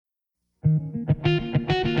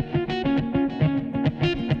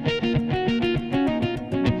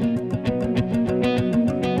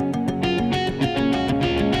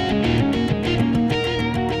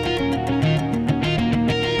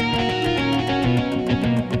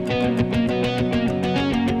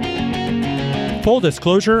Full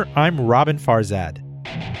disclosure, I'm Robin Farzad.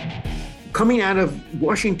 Coming out of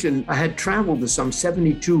Washington, I had traveled to some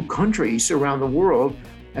 72 countries around the world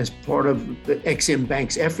as part of the Exim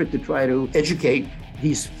Bank's effort to try to educate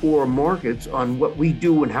these four markets on what we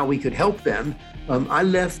do and how we could help them. I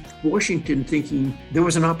left Washington thinking there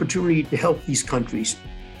was an opportunity to help these countries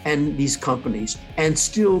and these companies and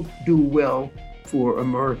still do well for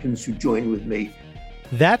Americans who joined with me.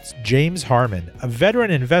 That's James Harmon, a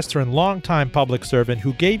veteran investor and longtime public servant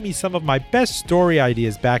who gave me some of my best story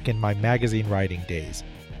ideas back in my magazine writing days.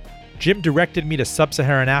 Jim directed me to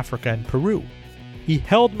sub-Saharan Africa and Peru. He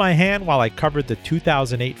held my hand while I covered the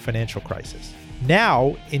 2008 financial crisis.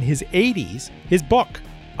 Now, in his 80s, his book,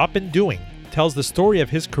 Up and Doing, tells the story of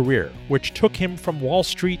his career, which took him from Wall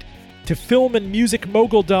Street to film and music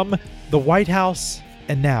moguldom, the White House,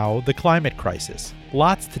 and now the climate crisis.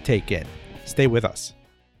 Lots to take in. Stay with us.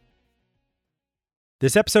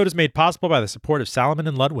 This episode is made possible by the support of Salomon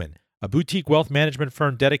 & Ludwin, a boutique wealth management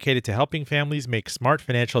firm dedicated to helping families make smart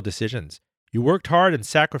financial decisions. You worked hard and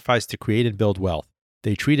sacrificed to create and build wealth.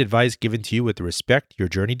 They treat advice given to you with the respect your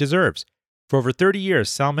journey deserves. For over 30 years,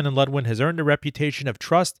 Salomon & Ludwin has earned a reputation of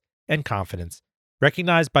trust and confidence,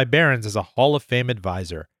 recognized by Barron's as a Hall of Fame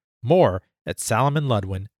advisor. More at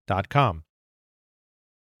salomonludwin.com.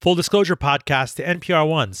 Full Disclosure podcast to NPR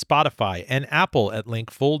One, Spotify, and Apple at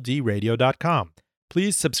link fulldradio.com.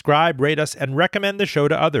 Please subscribe, rate us, and recommend the show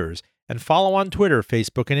to others. And follow on Twitter,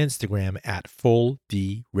 Facebook, and Instagram at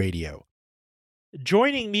FullDRadio.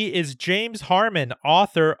 Joining me is James Harmon,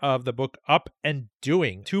 author of the book Up and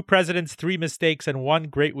Doing, 2 Presidents, 3 Mistakes, and One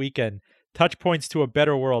Great Weekend Touchpoints to a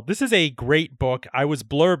Better World. This is a great book. I was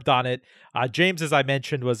blurbed on it. James, as I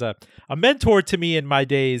mentioned, was a mentor to me in my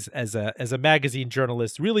days as a magazine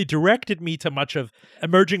journalist, really directed me to much of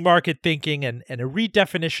emerging market thinking and a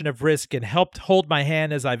redefinition of risk, and helped hold my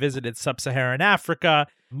hand as I visited sub-Saharan Africa,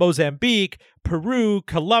 Mozambique, Peru,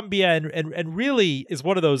 Colombia, and really is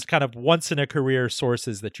one of those kind of once-in-a-career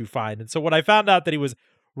sources that you find. And so when I found out that he was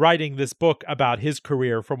writing this book about his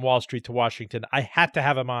career from Wall Street to Washington, I had to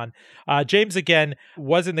have him on. James, again,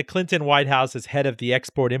 was in the Clinton White House as head of the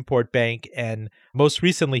Export-Import Bank, and most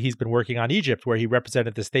recently he's been working on Egypt, where he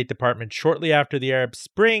represented the State Department shortly after the Arab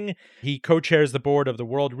Spring. He co-chairs the board of the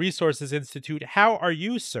World Resources Institute. How are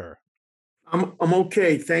you, sir? I'm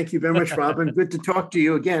okay. Thank you very much, Robin. Good to talk to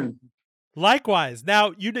you again. Likewise.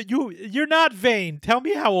 Now, you're not vain. Tell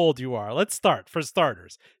me how old you are. Let's start, for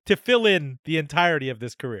starters, to fill in the entirety of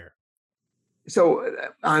this career. So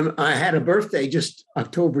I had a birthday just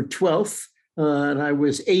October 12th, and I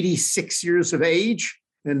was 86 years of age.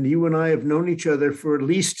 And you and I have known each other for at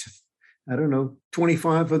least,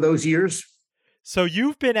 25 of those years. So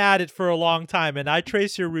you've been at it for a long time, and I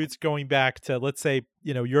trace your roots going back to, let's say,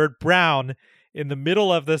 you're at Brown in the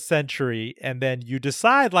middle of the century, and then you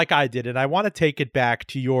decide, like I did, and I want to take it back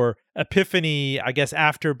to your epiphany, I guess,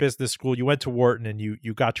 after business school. You went to Wharton and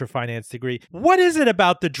you got your finance degree. What is it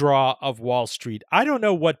about the draw of Wall Street? I don't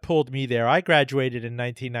know what pulled me there. I graduated in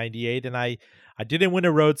 1998, and I didn't win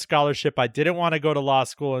a Rhodes Scholarship. I didn't want to go to law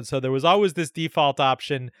school, and so there was always this default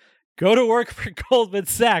option: go to work for Goldman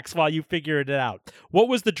Sachs while you figured it out. What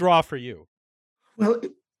was the draw for you? Well,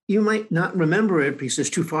 you might not remember it because it's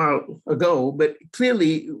too far ago, but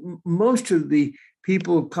clearly most of the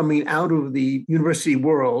people coming out of the university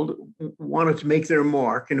world wanted to make their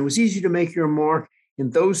mark. And it was easy to make your mark in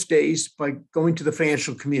those days by going to the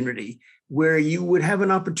financial community, where you would have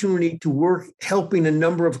an opportunity to work helping a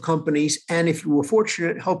number of companies, and if you were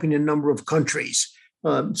fortunate, helping a number of countries.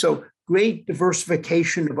 So great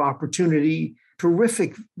diversification of opportunity,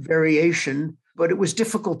 terrific variation, but it was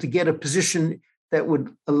difficult to get a position that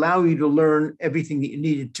would allow you to learn everything that you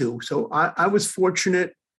needed to. So I was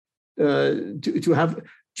fortunate to have,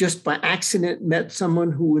 just by accident, met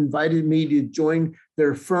someone who invited me to join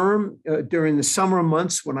their firm during the summer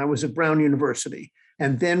months when I was at Brown University.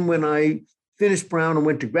 And then when I finished Brown and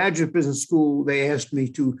went to graduate business school, they asked me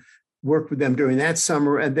to work with them during that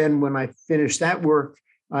summer. And then when I finished that work,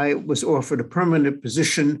 I was offered a permanent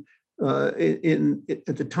position at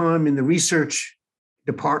the time in the research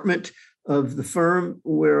department of the firm,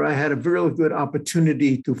 where I had a really good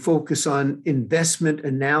opportunity to focus on investment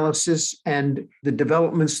analysis and the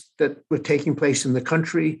developments that were taking place in the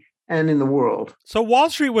country and in the world. So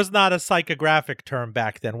Wall Street was not a psychographic term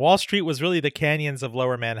back then. Wall Street was really the canyons of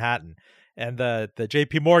Lower Manhattan. and the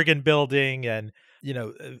JP Morgan building and,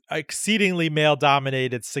 exceedingly male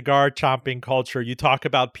dominated cigar chomping culture. You talk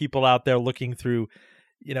about people out there looking through,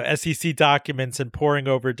 SEC documents and poring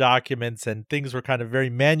over documents, and things were kind of very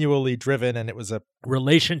manually driven, and it was a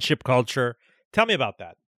relationship culture. Tell me about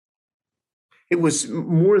that. It was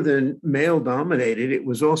more than male dominated. It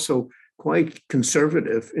was also quite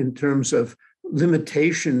conservative in terms of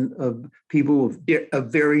limitation of people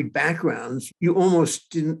of varied backgrounds. You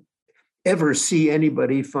almost didn't ever see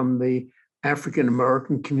anybody from the African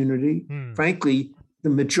American community. Frankly, the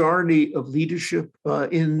majority of leadership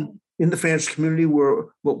in the financial community were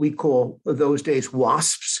what we call those days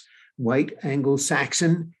WASPs, white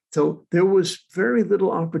Anglo-Saxon. So there was very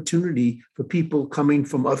little opportunity for people coming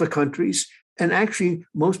from other countries. And actually,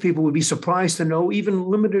 most people would be surprised to know even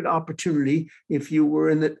limited opportunity if you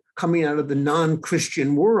were coming out of the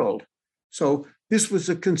non-Christian world. So this was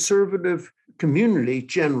a conservative community,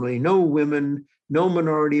 generally, no women, no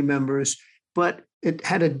minority members, but it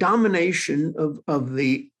had a domination of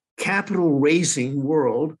the capital raising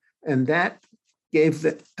world, and that gave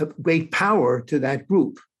a great power to that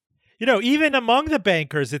group. Even among the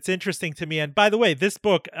bankers, it's interesting to me. And by the way, this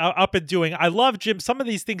book, Up and Doing, I love, Jim, some of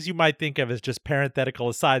these things you might think of as just parenthetical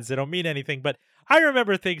asides. They don't mean anything. But I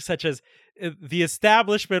remember things such as the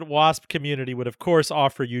establishment WASP community would, of course,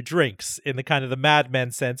 offer you drinks in the kind of the Mad Men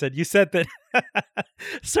sense. And you said that a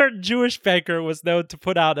certain Jewish banker was known to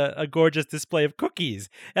put out a gorgeous display of cookies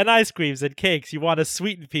and ice creams and cakes. You want to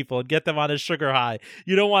sweeten people and get them on a sugar high.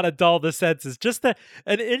 You don't want to dull the senses. Just an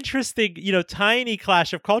interesting, tiny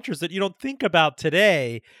clash of cultures that you don't think about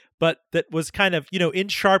today, but that was kind of, in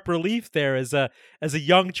sharp relief there as a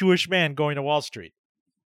young Jewish man going to Wall Street.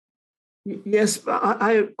 Yes,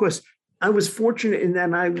 of course, I was fortunate in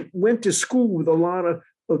that I went to school with a lot of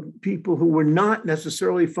people who were not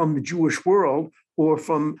necessarily from the Jewish world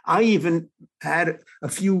I even had a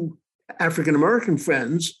few African-American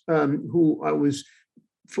friends who I was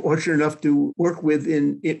fortunate enough to work with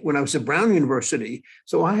when I was at Brown University.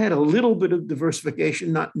 So I had a little bit of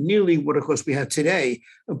diversification, not nearly what, of course, we have today,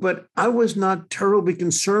 but I was not terribly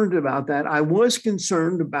concerned about that. I was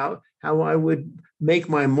concerned about how I would make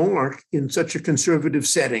my mark in such a conservative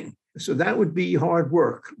setting. So that would be hard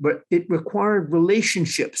work, but it required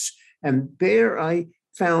relationships. And there I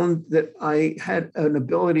found that I had an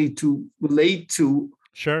ability to relate to.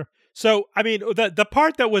 Sure. So, I mean, the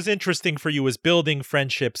part that was interesting for you was building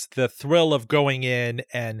friendships, the thrill of going in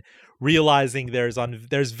and realizing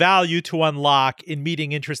there's value to unlock in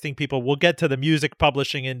meeting interesting people. We'll get to the music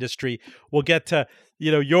publishing industry. We'll get to,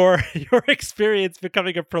 your experience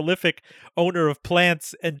becoming a prolific owner of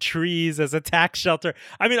plants and trees as a tax shelter.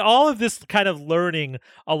 I mean, all of this kind of learning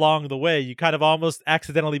along the way, you kind of almost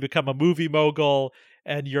accidentally become a movie mogul,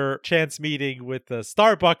 and your chance meeting with the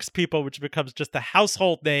Starbucks people, which becomes just a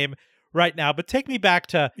household name right now. But take me back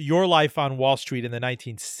to your life on Wall Street in the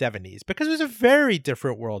 1970s, because it was a very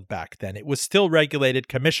different world back then. It was still regulated.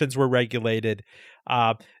 Commissions were regulated.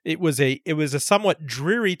 It was a somewhat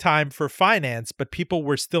dreary time for finance, but people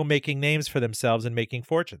were still making names for themselves and making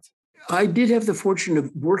fortunes. I did have the fortune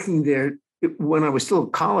of working there when I was still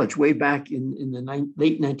at college, way back in the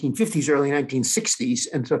late 1950s, early 1960s.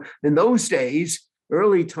 And so in those days,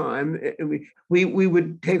 early time, we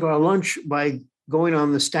would take our lunch by going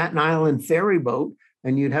on the Staten Island ferry boat,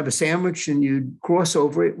 and you'd have a sandwich and you'd cross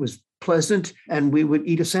over. It was pleasant, and we would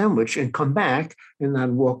eat a sandwich and come back, and I'd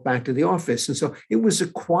walk back to the office. And so it was a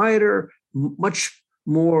quieter, much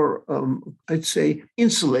more, I'd say,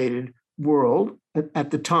 insulated world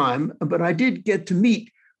at the time. But I did get to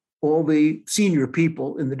meet all the senior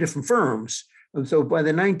people in the different firms. And so by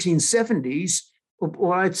the 1970s,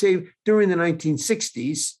 or I'd say during the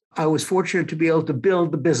 1960s, I was fortunate to be able to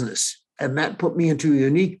build the business. And that put me into a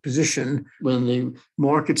unique position when the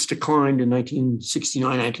markets declined in 1969,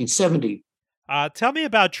 1970. Tell me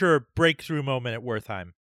about your breakthrough moment at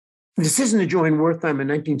Wertheim. The decision to join Wertheim in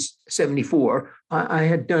 1974, I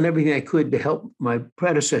had done everything I could to help my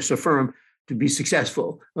predecessor firm to be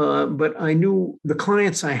successful. But I knew the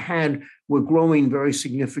clients I had were growing very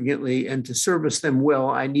significantly, and to service them well,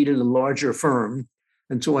 I needed a larger firm.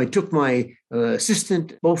 And so I took my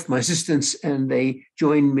both my assistants, and they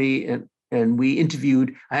joined me, and we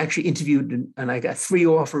interviewed. I actually interviewed, and I got 3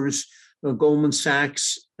 offers, Goldman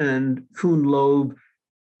Sachs and Kuhn Loeb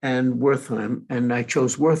and Wertheim. And I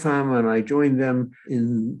chose Wertheim, and I joined them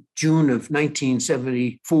in June of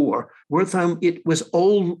 1974. Wertheim, it was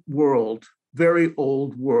old world, very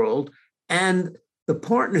old world. And the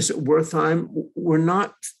partners at Wertheim were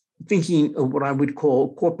not thinking of what I would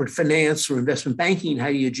call corporate finance or investment banking, how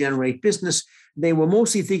do you generate business. They were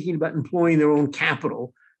mostly thinking about employing their own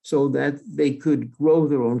capital. so that they could grow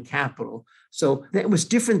their own capital. So that was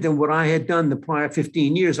different than what I had done the prior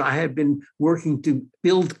 15 years. I had been working to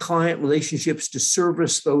build client relationships to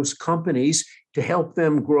service those companies, to help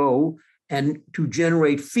them grow and to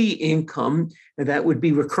generate fee income that would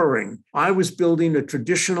be recurring. I was building a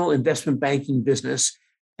traditional investment banking business.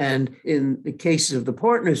 And in the cases of the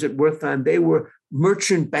partners at Wertheim, they were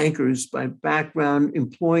merchant bankers by background,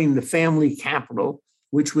 employing the family capital,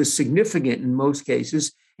 which was significant in most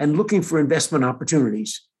cases, and looking for investment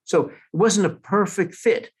opportunities. So it wasn't a perfect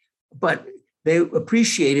fit, but they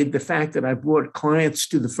appreciated the fact that I brought clients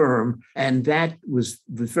to the firm, and that was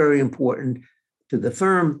very important to the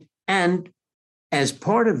firm. And as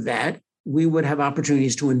part of that, we would have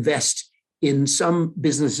opportunities to invest in some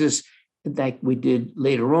businesses like we did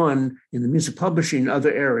later on in the music publishing and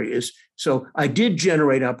other areas. So I did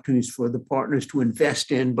generate opportunities for the partners to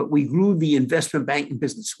invest in, but we grew the investment banking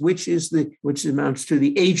business, which amounts to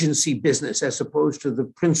the agency business as opposed to the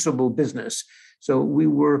principal business. So we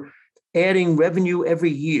were adding revenue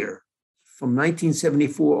every year from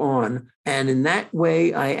 1974 on. And in that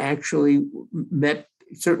way, I actually met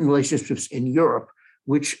certain relationships in Europe,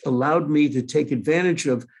 which allowed me to take advantage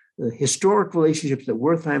of the historic relationships that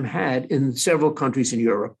Wertheim had in several countries in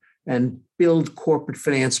Europe and build corporate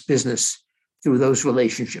finance business through those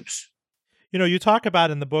relationships. You know, you talk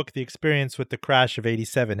about in the book the experience with the crash of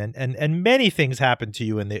 '87, and many things happened to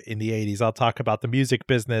you in the '80s. I'll talk about the music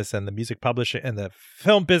business and the music publishing and the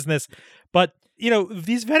film business, but you know,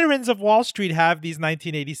 these veterans of Wall Street have these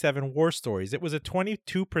 1987 war stories. It was a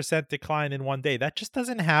 22% decline in one day. That just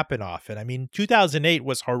doesn't happen often. I mean, 2008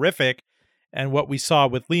 was horrific. And what we saw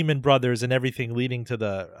with Lehman Brothers and everything leading to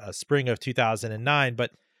the spring of 2009.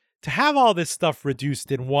 But to have all this stuff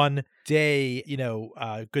reduced in one day, you know,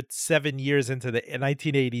 good 7 years into the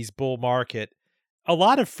 1980s bull market, a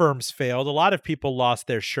lot of firms failed. A lot of people lost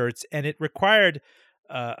their shirts. And it required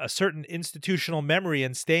a certain institutional memory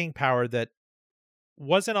and staying power that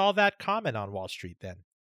wasn't all that common on Wall Street then.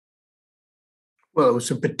 Well, it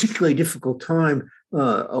was a particularly difficult time.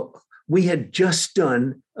 We had just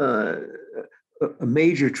done a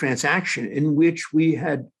major transaction in which we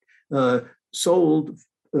had sold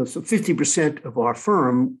 50% of our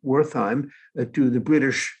firm, Wertheim, to the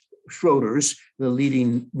British Schroders,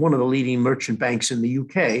 one of the leading merchant banks in the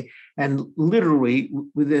UK. And literally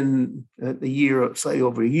within the year, slightly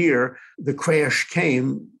over a year, the crash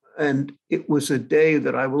came. And it was a day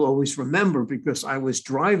that I will always remember because I was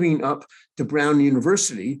driving up to Brown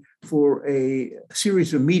University for a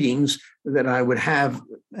series of meetings that I would have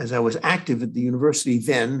as I was active at the university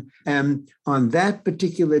then. And on that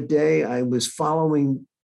particular day, I was following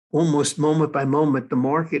almost moment by moment the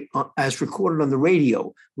market as recorded on the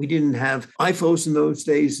radio. We didn't have iPhones in those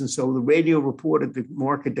days, and so the radio reported the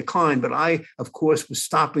market decline. But I, of course, was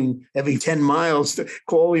stopping every 10 miles to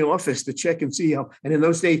call the office to check and see how. And in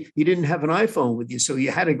those days, you didn't have an iPhone with you, so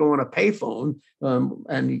you had to go on a payphone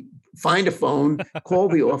and find a phone, call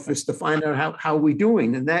the office to find out how we're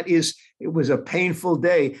doing. And it was a painful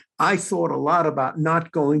day. I thought a lot about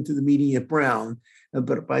not going to the meeting at Brown,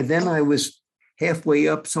 but by then I was halfway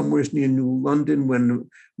up somewhere near New London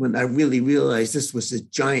when I really realized this was a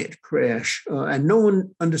giant crash. And no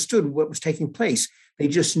one understood what was taking place. They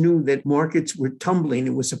just knew that markets were tumbling.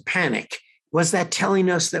 It was a panic. Was that telling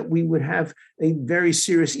us that we would have a very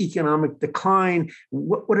serious economic decline?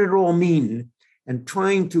 What did it all mean? And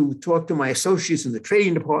trying to talk to my associates in the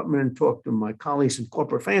trading department and talk to my colleagues in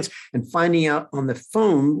corporate finance and finding out on the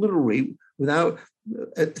phone, literally, without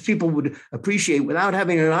people would appreciate, without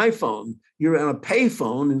having an iPhone, you're on a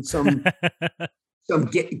payphone in some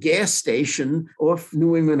gas station off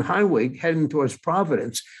New England Highway heading towards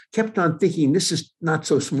Providence. Kept on thinking, this is not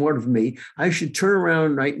so smart of me. I should turn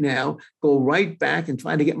around right now, go right back and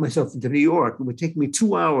try to get myself into New York. It would take me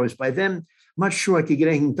 2 hours. By then, I'm not sure I could get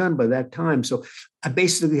anything done by that time. So I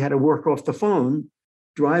basically had to work off the phone,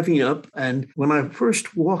 driving up. And when I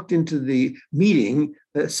first walked into the meeting,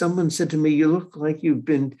 someone said to me, "You look like you've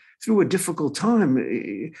been through a difficult time."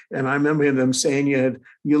 And I remember them saying,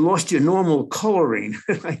 you lost your normal coloring.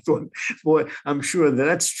 I thought, boy, I'm sure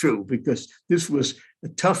that's true because this was a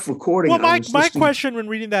tough recording. Well, my question when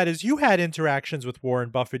reading that is, you had interactions with Warren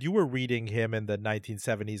Buffett. You were reading him in the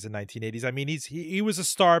 1970s and 1980s. I mean, he was a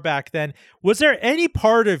star back then. Was there any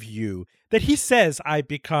part of you that he says, "I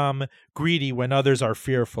become greedy when others are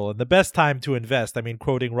fearful, and the best time to invest," I mean,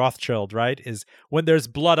 quoting Rothschild, right, is when there's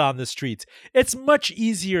blood on the streets? It's much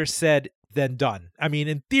easier said than done. I mean,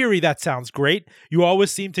 in theory, that sounds great. You always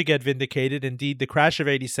seem to get vindicated. Indeed, the crash of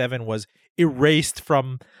 '87 was erased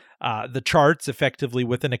from the charts effectively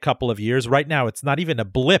within a couple of years. Right now, it's not even a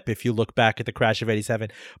blip if you look back at the crash of 87.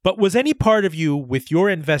 But was any part of you with your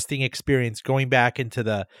investing experience going back into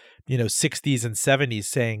the 60s and 70s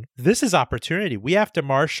saying, this is opportunity. We have to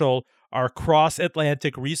marshal our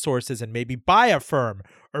cross-Atlantic resources and maybe buy a firm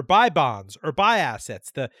or buy bonds or buy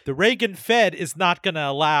assets. The Reagan Fed is not going to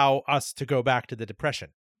allow us to go back to the Depression.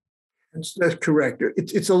 That's correct.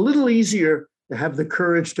 It's a little easier to have the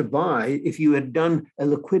courage to buy if you had done a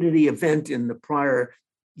liquidity event in the prior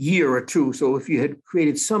year or two. So if you had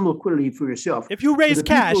created some liquidity for yourself. If you raised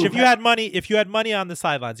cash, if you had money on the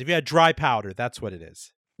sidelines, if you had dry powder, that's what it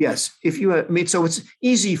is. Yes, if you had, so it's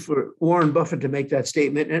easy for Warren Buffett to make that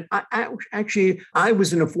statement. And I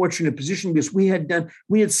was in a fortunate position because we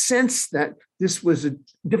had sensed that this was a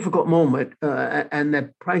difficult moment and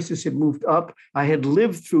that prices had moved up. I had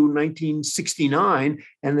lived through 1969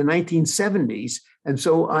 and the 1970s. And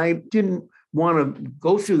so I didn't want to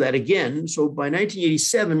go through that again. So by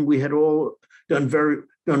 1987, we had all done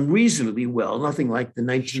reasonably well, nothing like the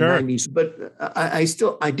 1990s. Sure. But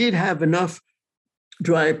I did have enough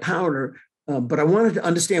dry powder, but I wanted to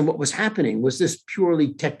understand what was happening. Was this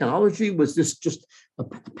purely technology? Was this just a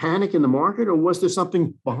panic in the market, or was there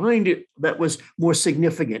something behind it that was more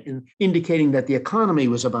significant in indicating that the economy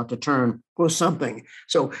was about to turn or something?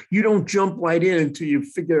 So you don't jump right in until you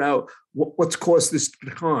figure out what's caused this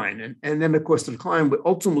decline. And then, of course, the decline would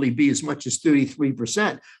ultimately be as much as 33%.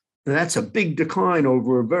 And that's a big decline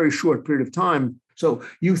over a very short period of time. So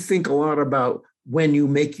you think a lot about when you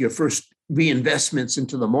make your first reinvestments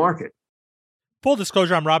into the market. Full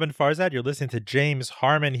disclosure, I'm Robin Farzad. You're listening to James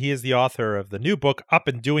Harmon. He is the author of the new book, Up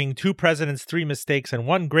and Doing, 2 Presidents, 3 Mistakes, and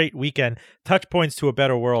One Great Weekend Touchpoints to a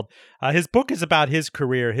Better World. His book is about his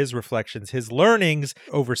career, his reflections, his learnings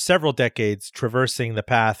over several decades, traversing the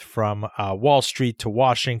path from Wall Street to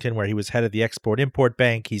Washington, where he was head of the Export-Import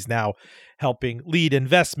Bank. He's now helping lead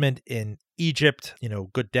investment in Egypt,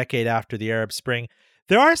 good decade after the Arab Spring.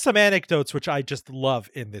 There are some anecdotes which I just love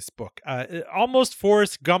in this book. Almost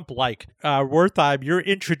Forrest Gump-like. Wertheim, you're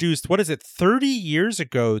introduced, 30 years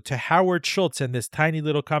ago to Howard Schultz and this tiny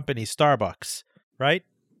little company, Starbucks, right?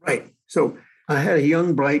 Right. So I had a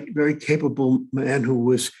young, bright, very capable man who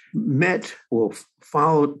was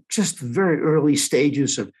followed just the very early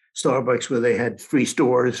stages of Starbucks, where they had 3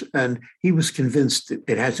 stores, and he was convinced that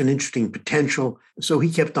it has an interesting potential. So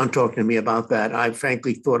he kept on talking to me about that. I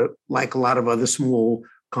frankly thought it, like a lot of other small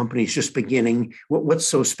companies just beginning, what's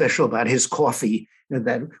so special about his coffee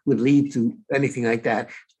that would lead to anything like that?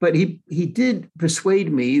 But he did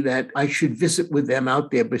persuade me that I should visit with them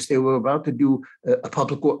out there because they were about to do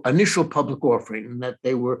initial public offering, and that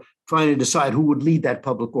they were trying to decide who would lead that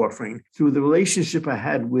public offering. Through the relationship I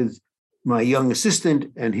had with my young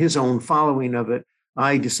assistant and his own following of it,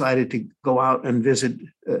 I decided to go out and visit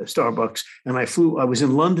Starbucks. And I was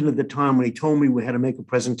in London at the time when he told me we had to make a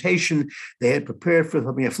presentation. They had prepared for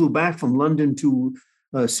something. I flew back from London to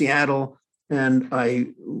Seattle, and I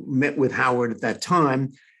met with Howard at that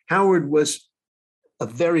time. Howard was a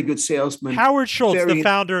very good salesman. Howard Schultz, the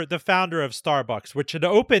founder of Starbucks, which had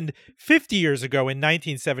opened 50 years ago in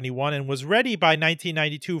 1971 and was ready by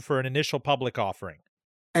 1992 for an initial public offering.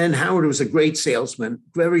 And Howard was a great salesman,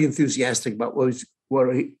 very enthusiastic about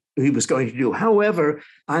what he was going to do. However,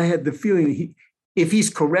 I had the feeling if he's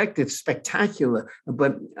correct, it's spectacular.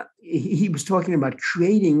 But he was talking about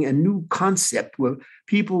creating a new concept where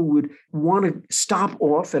people would want to stop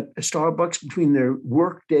off at a Starbucks between their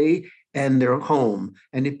work day and their home.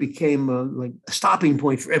 And it became like a stopping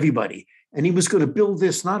point for everybody. And he was going to build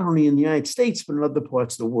this not only in the United States, but in other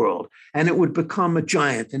parts of the world. And it would become a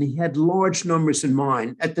giant. And he had large numbers in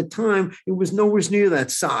mind. At the time, it was nowhere near that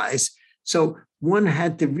size. So one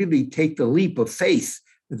had to really take the leap of faith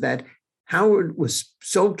that Howard was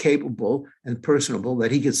so capable and personable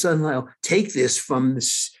that he could somehow take this from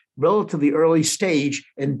this relatively early stage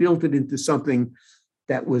and build it into something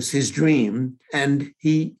that was his dream. And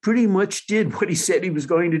he pretty much did what he said he was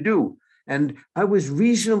going to do. And I was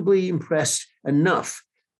reasonably impressed enough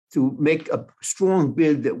to make a strong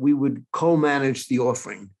bid that we would co-manage the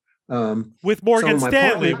offering. With Morgan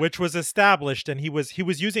Stanley, which was established, and he was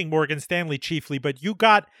using Morgan Stanley chiefly, but you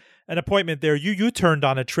got an appointment there. You turned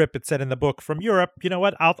on a trip, it said in the book, from Europe. You know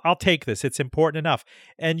what? I'll take this. It's important enough.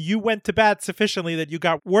 And you went to bat sufficiently that you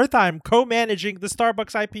got Wertheim co-managing the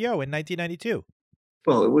Starbucks IPO in 1992.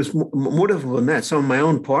 Well, it was more difficult than that. Some of my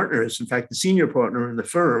own partners, in fact, the senior partner in the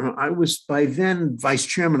firm, I was by then vice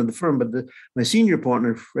chairman of the firm, but my senior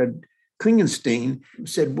partner, Fred Klingenstein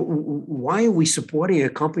said, why are we supporting a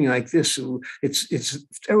company like this? It's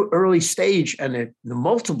early stage, and the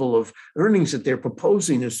multiple of earnings that they're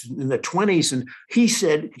proposing is in the 20s. And he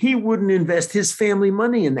said he wouldn't invest his family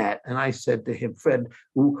money in that. And I said to him, Fred,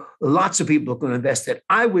 lots of people are going to invest it.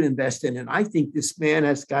 I would invest in it. I think this man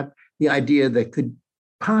has got the idea that could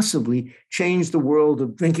possibly change the world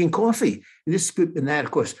of drinking coffee. And that,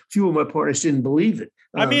 of course, few of my partners didn't believe it.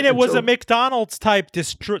 I mean, it was a McDonald's type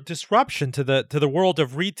disruption to the world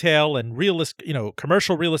of retail and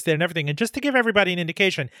commercial real estate and everything. And just to give everybody an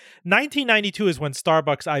indication, 1992 is when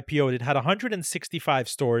Starbucks IPO'd. It had 165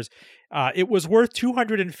 stores. It was worth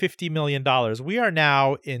 $250 million. We are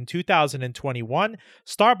now in 2021.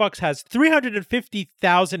 Starbucks has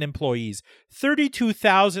 350,000 employees,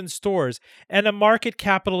 32,000 stores, and a market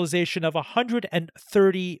capitalization of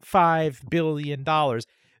 $135 billion.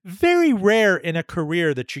 Very rare in a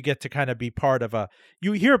career that you get to kind of be part of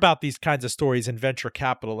you hear about these kinds of stories in venture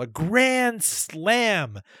capital, a grand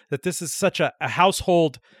slam that this is such a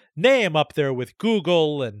household name up there with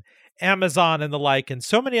Google and Amazon and the like, and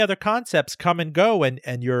so many other concepts come and go,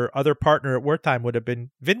 and your other partner at wartime would have been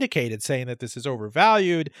vindicated, saying that this is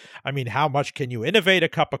overvalued. I mean, how much can you innovate a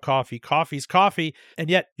cup of coffee? Coffee's coffee. And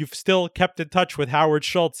yet you've still kept in touch with Howard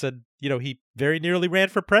Schultz, and he very nearly ran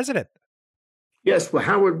for president. Yes, well,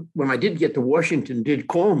 Howard, when I did get to Washington, did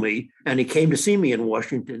call me, and he came to see me in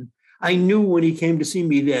Washington. I knew when he came to see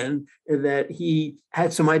me then that he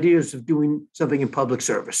had some ideas of doing something in public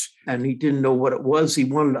service, and he didn't know what it was. He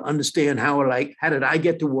wanted to understand how did I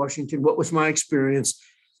get to Washington? What was my experience?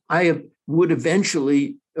 I would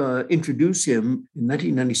eventually introduce him in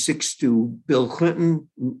 1996 to Bill Clinton,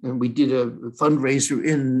 and we did a fundraiser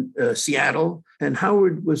in Seattle. And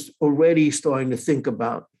Howard was already starting to think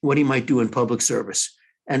about what he might do in public service.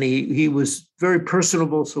 And he was very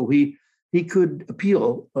personable, so he could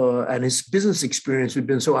appeal, and his business experience had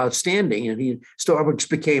been so outstanding, and Starbucks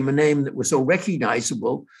became a name that was so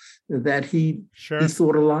recognizable that he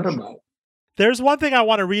thought a lot about. There's one thing I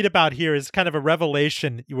want to read about here is kind of a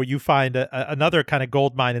revelation where you find another kind of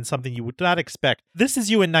gold mine and something you would not expect. This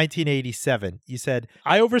is you in 1987. You said,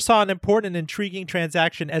 I oversaw an important and intriguing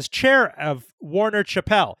transaction as chair of Warner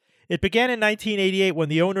Chappell. It began in 1988 when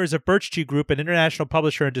the owners of Birch Tree Group, an international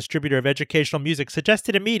publisher and distributor of educational music,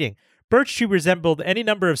 suggested a meeting. Birch Tree resembled any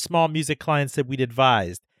number of small music clients that we'd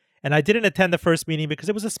advised. And I didn't attend the first meeting because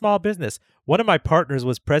it was a small business. One of my partners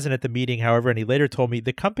was present at the meeting, however, and he later told me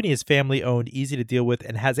the company is family-owned, easy to deal with,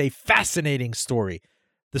 and has a fascinating story.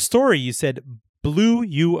 The story, you said, blew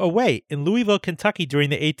you away. In Louisville, Kentucky,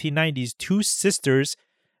 during the 1890s, two sisters,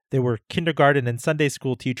 they were kindergarten and Sunday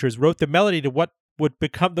school teachers, wrote the melody to what would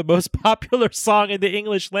become the most popular song in the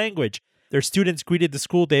English language. Their students greeted the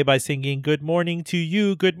school day by singing, "Good morning to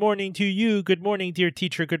you, good morning to you, good morning, dear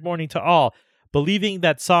teacher, good morning to all." Believing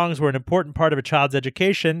that songs were an important part of a child's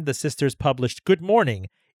education, the sisters published Good Morning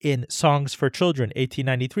in Songs for Children,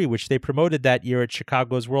 1893, which they promoted that year at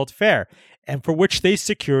Chicago's World Fair, and for which they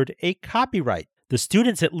secured a copyright. The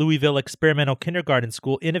students at Louisville Experimental Kindergarten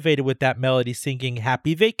School innovated with that melody, singing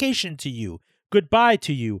Happy Vacation to You, Goodbye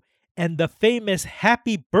to You, and the famous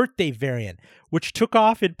Happy Birthday variant, which took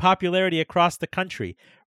off in popularity across the country.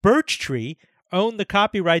 Birch Tree owned the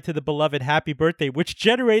copyright to the beloved Happy Birthday, which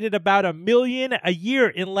generated about $1 million a year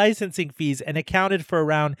in licensing fees and accounted for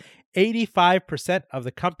around 85% of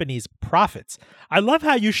the company's profits. I love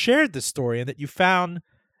how you shared this story and that you found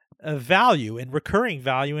a value and recurring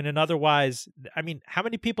value in an otherwise, I mean, how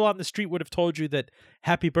many people on the street would have told you that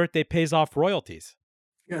Happy Birthday pays off royalties?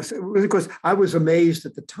 Yes, of course, I was amazed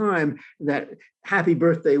at the time that Happy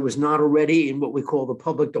Birthday was not already in what we call the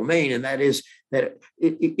public domain, and that is that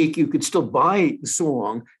you could still buy the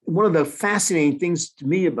song. One of the fascinating things to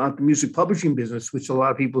me about the music publishing business, which a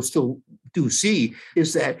lot of people still do see,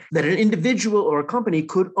 is that an individual or a company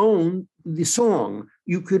could own the song.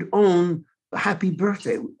 You could own Happy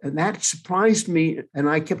Birthday. And that surprised me, and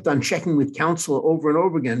I kept on checking with counsel over and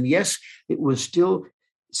over again. Yes, it was still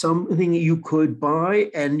something you could buy,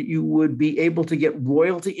 and you would be able to get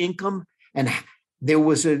royalty income. And there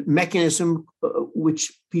was a mechanism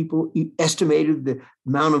which people estimated the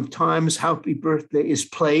amount of times Happy Birthday is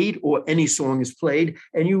played or any song is played,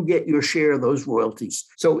 and you get your share of those royalties.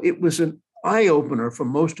 So it was an eye-opener for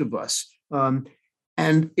most of us.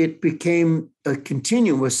 And it became a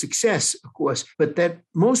continuous success, of course, but that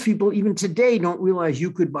most people even today don't realize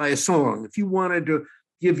you could buy a song. If you wanted to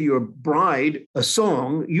give your bride a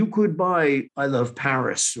song, you could buy I Love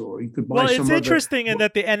Paris, or you could buy Well, some it's other. interesting in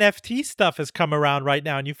that the NFT stuff has come around right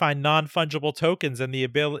now, and you find non-fungible tokens and the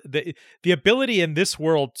ability in this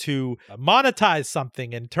world to monetize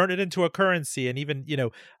something and turn it into a currency, and even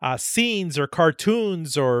scenes or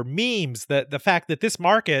cartoons or memes. The fact that this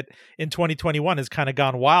market in 2021 has kind of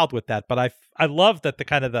gone wild with that, but I love that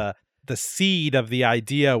the seed of the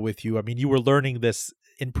idea with you. I mean, you were learning this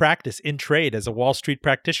in practice, in trade, as a Wall Street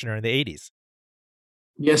practitioner in the 80s.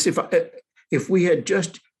 Yes, if we had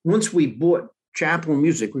just, once we bought Chappell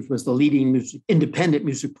Music, which was the leading independent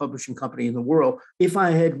music publishing company in the world, if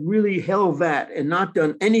I had really held that and not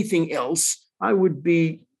done anything else, I would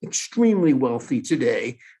be extremely wealthy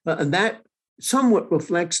today. And that somewhat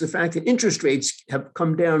reflects the fact that interest rates have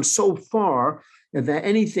come down so far that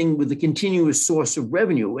anything with a continuous source of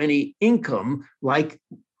revenue, any income like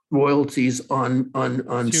royalties on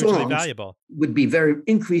songs, valuable. would be very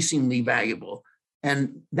increasingly valuable.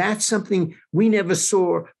 And that's something we never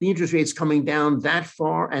saw, the interest rates coming down that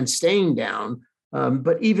far and staying down.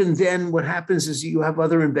 But even then, what happens is you have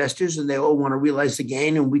other investors and they all want to realize the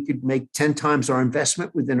gain, and we could make 10 times our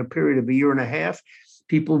investment within a period of a year and a half.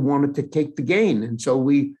 People wanted to take the gain. And so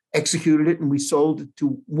we executed it and we sold it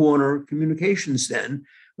to Warner Communications then.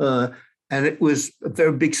 And it was a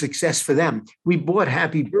very big success for them. We bought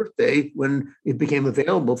Happy Birthday when it became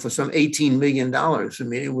available for some $18 million. I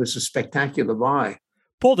mean, it was a spectacular buy.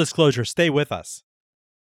 Full disclosure, stay with us.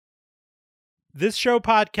 This show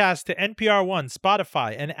podcasts to NPR One,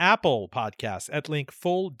 Spotify, and Apple Podcasts at link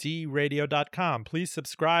fulldradio.com. Please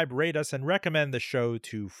subscribe, rate us, and recommend the show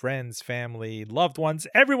to friends, family, loved ones,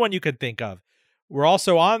 everyone you can think of. We're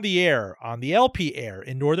also on the air, on the LP air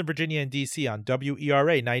in Northern Virginia and D.C. on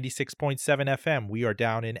WERA 96.7 FM. We are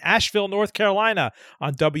down in Asheville, North Carolina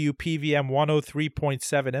on WPVM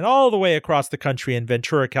 103.7, and all the way across the country in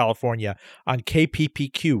Ventura, California on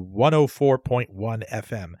KPPQ 104.1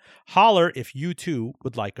 FM. Holler if you too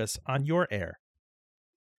would like us on your air.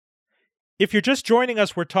 If you're just joining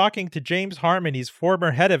us, we're talking to James Harmon. He's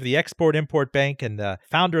former head of the Export-Import Bank and the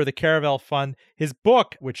founder of the Caravel Fund. His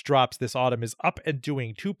book, which drops this autumn, is Up and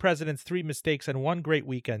Doing: Two Presidents, Three Mistakes, and One Great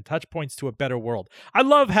Weekend Touchpoints to a Better World. I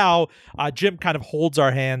love how Jim kind of holds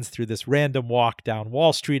our hands through this random walk down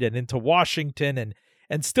Wall Street and into Washington,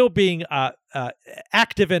 and still being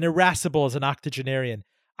active and irascible as an octogenarian.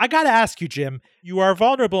 I got to ask you, Jim, you are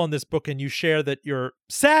vulnerable in this book and you share that your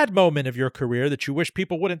sad moment of your career that you wish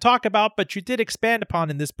people wouldn't talk about, but you did expand upon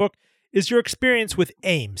in this book, is your experience with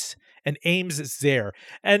Ames and Ames Zare.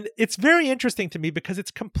 And it's very interesting to me because it's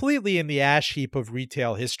completely in the ash heap of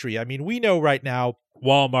retail history. I mean, we know right now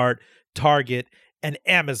Walmart, Target, and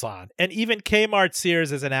Amazon, and even Kmart,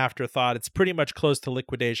 Sears as an afterthought. It's pretty much close to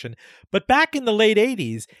liquidation. But back in the late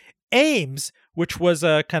 80s, Ames, which was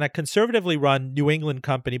a kind of conservatively run New England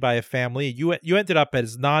company by a family, you ended up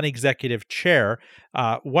as non-executive chair.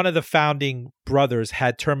 One of the founding brothers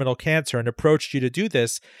had terminal cancer and approached you to do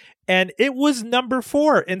this. And it was number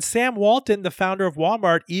 4. And Sam Walton, the founder of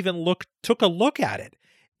Walmart, even took a look at it.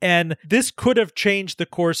 And this could have changed the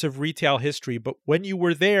course of retail history. But when you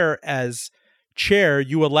were there as chair,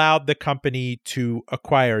 you allowed the company to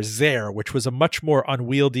acquire Zare, which was a much more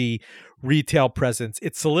unwieldy retail presence.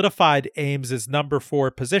 It solidified Ames's number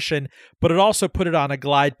 4 position, but it also put it on a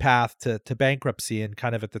glide path to bankruptcy and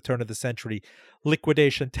kind of at the turn of the century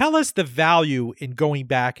liquidation. Tell us the value in going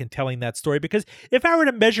back and telling that story, because if I were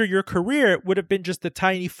to measure your career, it would have been just a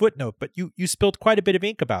tiny footnote, but you spilled quite a bit of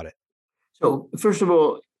ink about it. So first of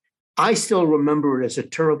all, I still remember it as a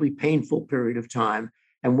terribly painful period of time.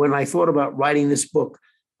 And when I thought about writing this book,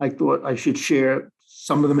 I thought I should share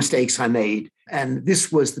some of the mistakes I made. And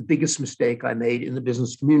this was the biggest mistake I made in the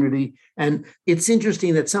business community. And it's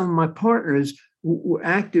interesting that some of my partners who were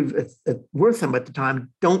active at Wortham at the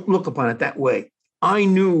time don't look upon it that way. I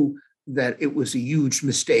knew that it was a huge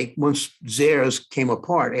mistake once Zares came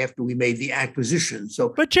apart after we made the acquisition.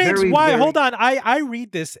 But James, why? Hold on. I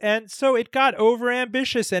read this, and so it got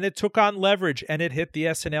overambitious, and it took on leverage, and it hit the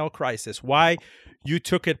S&L crisis. Why you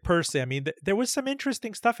took it personally? I mean, there was some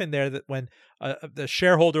interesting stuff in there that when the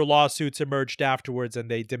shareholder lawsuits emerged afterwards, and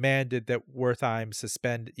they demanded that Wertheim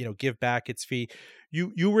give back its fee.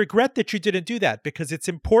 You regret that you didn't do that, because it's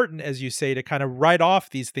important, as you say, to kind of write off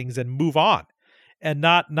these things and move on. And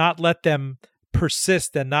not let them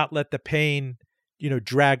persist and not let the pain,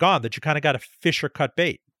 drag on, that you kind of got to fish or cut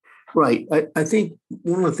bait. Right. I think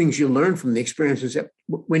one of the things you learn from the experience is that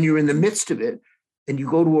when you're in the midst of it and you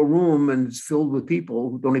go to a room and it's filled with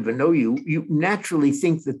people who don't even know you, you naturally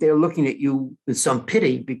think that they're looking at you with some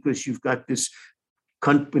pity because you've got this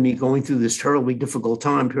company going through this terribly difficult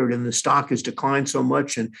time period, and the stock has declined so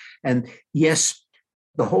much. And yes,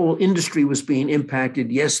 the whole industry was being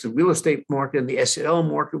impacted. Yes, the real estate market and the S&L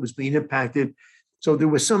market was being impacted. So there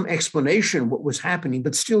was some explanation what was happening,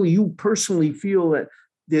 but still you personally feel that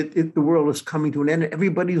the world is coming to an end.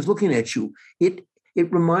 Everybody is looking at you. It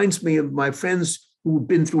reminds me of my friends who've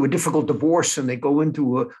been through a difficult divorce, and they go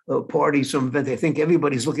into a party, some event, they think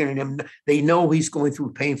everybody's looking at him. They know he's going through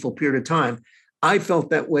a painful period of time. I felt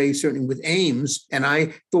that way, certainly with Ames, and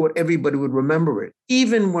I thought everybody would remember it.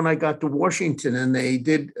 Even when I got to Washington and they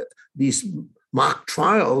did these mock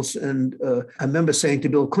trials, and I remember saying to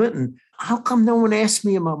Bill Clinton, how come no one asked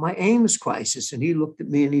me about my Ames crisis? And he looked at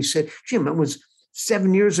me and he said, Jim, it was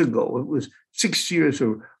 7 years ago. It was 6 years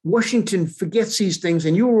ago. Washington forgets these things,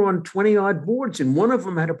 and you were on 20-odd boards, and one of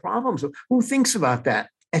them had a problem. So who thinks about that?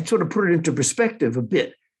 I sort of put it into perspective a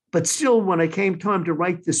bit. But still, when I came time to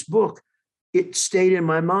write this book, it stayed in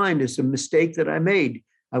my mind as a mistake that I made.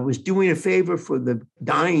 I was doing a favor for the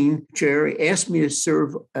dying chair. He asked me to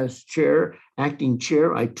serve as chair, acting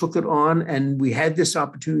chair. I took it on, and we had this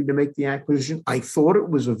opportunity to make the acquisition. I thought it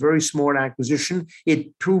was a very smart acquisition.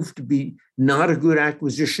 It proved to be not a good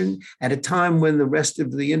acquisition. At a time when the rest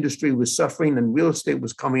of the industry was suffering and real estate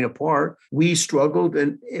was coming apart, we struggled,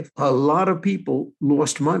 and a lot of people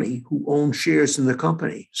lost money who owned shares in the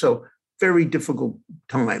company. So very difficult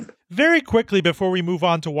time. Very quickly, before we move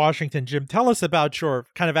on to Washington, Jim, tell us about your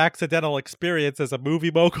kind of accidental experience as a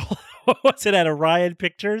movie mogul. Was it at Orion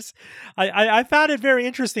Pictures? I found it very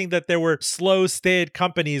interesting that there were slow, staid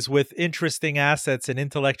companies with interesting assets and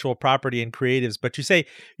intellectual property and creatives. But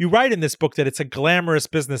you write in this book that it's a glamorous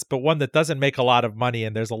business, but one that doesn't make a lot of money,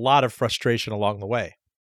 and there's a lot of frustration along the way.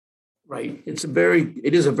 Right. It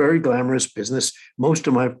is a very glamorous business. Most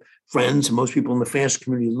of my friends, most people in the finance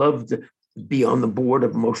community loved to be on the board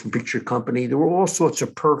of a motion picture company. There were all sorts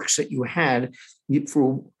of perks that you had.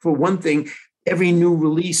 For one thing, every new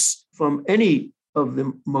release from any of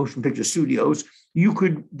the motion picture studios, you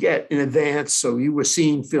could get in advance. So you were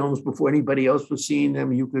seeing films before anybody else was seeing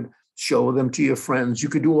them. You could show them to your friends. You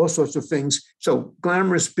could do all sorts of things. So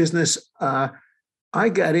glamorous business. I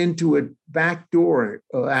got into it backdoor,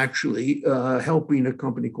 actually, helping a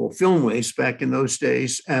company called Filmways back in those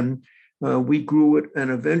days. And we grew it,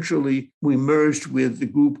 and eventually we merged with the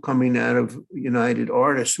group coming out of United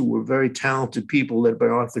Artists, who were very talented people led by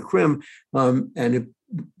Arthur Krim, and it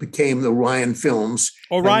became the Orion Films.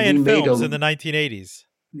 Orion Films in the 1980s.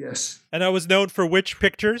 Yes. And I was known for which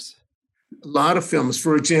pictures? A lot of films.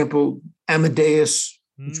 For example, Amadeus,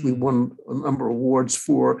 which we won a number of awards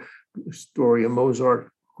for. Story of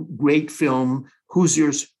Mozart, great film.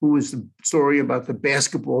 Hoosiers, who was the story about the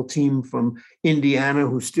basketball team from Indiana,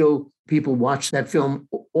 who still people watch that film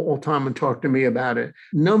all the time and talk to me about it.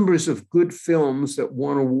 Numbers of good films that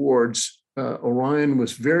won awards. Orion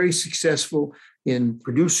was very successful in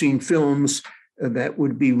producing films that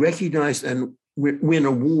would be recognized and win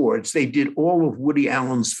awards. They did all of Woody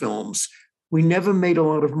Allen's films. We never made a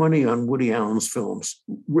lot of money on Woody Allen's films,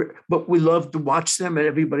 but we loved to watch them, and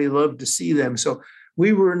everybody loved to see them. So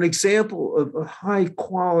we were an example of a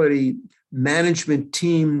high-quality management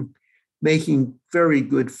team making very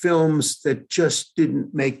good films that just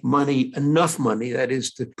didn't make money, enough money, that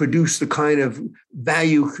is, to produce the kind of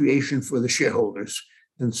value creation for the shareholders.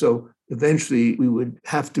 And so eventually we would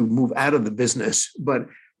have to move out of the business, but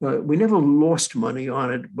we never lost money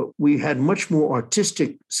on it, but we had much more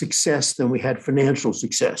artistic success than we had financial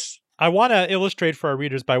success. I want to illustrate for our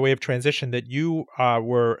readers by way of transition that you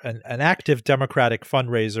were an active Democratic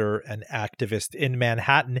fundraiser and activist in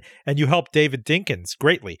Manhattan, and you helped David Dinkins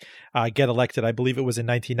greatly get elected. I believe it was in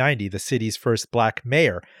 1990, the city's first black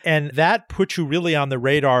mayor. And that put you really on the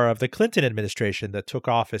radar of the Clinton administration that took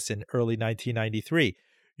office in early 1993.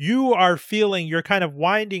 You are feeling you're kind of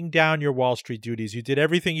winding down your Wall Street duties. You did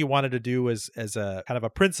everything you wanted to do as a kind of a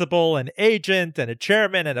principal, an agent, and a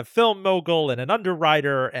chairman, and a film mogul, and an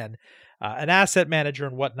underwriter, and an asset manager,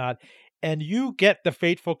 and whatnot. And you get the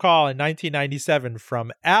fateful call in 1997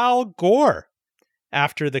 from Al Gore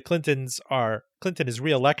after Clinton is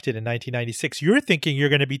reelected in 1996. You're thinking you're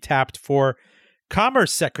going to be tapped for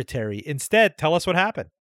Commerce Secretary. Instead, tell us what happened.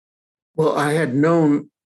 Well, I had known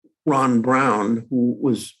Ron Brown, who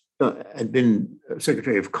had been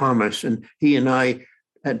Secretary of Commerce, and he and I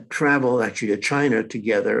had traveled actually to China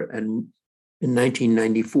together. And in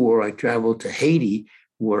 1994, I traveled to Haiti,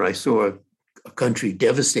 where I saw a country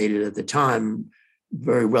devastated at the time,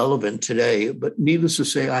 very relevant today. But needless to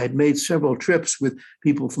say, I had made several trips with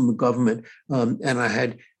people from the government, and I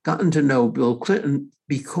had gotten to know Bill Clinton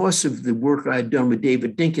because of the work I'd done with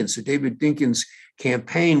David Dinkins. So David Dinkins'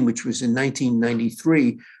 campaign, which was in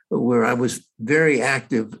 1993, where I was very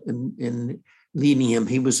active in leading him.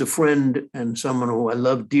 He was a friend and someone who I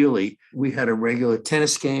loved dearly. We had a regular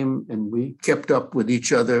tennis game and we kept up with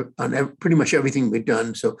each other on pretty much everything we'd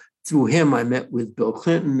done. So through him, I met with Bill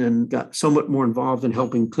Clinton and got somewhat more involved in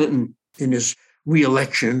helping Clinton in his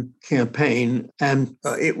re-election campaign. And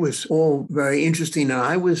it was all very interesting. And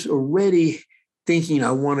I was already thinking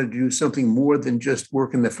I wanted to do something more than just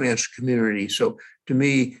work in the financial community. So to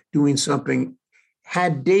me, doing something,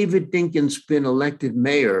 had David Dinkins been elected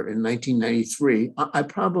mayor in 1993, I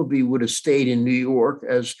probably would have stayed in New York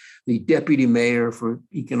as the deputy mayor for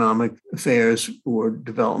economic affairs or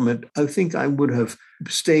development. I think I would have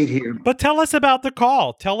stayed here. But tell us about the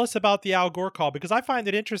call. Tell us about the Al Gore call, because I find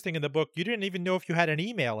it interesting in the book. You didn't even know if you had an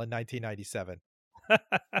email in 1997.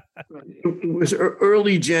 It was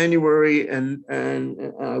early January, and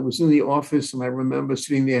I was in the office, and I remember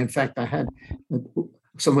sitting there. In fact, I had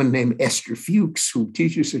someone named Esther Fuchs, who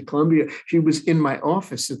teaches at Columbia. She was in my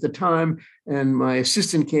office at the time, and my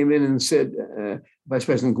assistant came in and said, Vice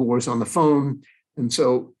President Gore is on the phone. And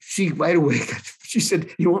so she right away, she said,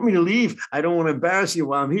 you want me to leave? I don't want to embarrass you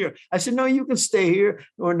while I'm here. I said, no, you can stay here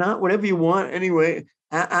or not, whatever you want. Anyway,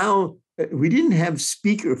 we didn't have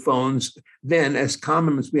speaker phones then as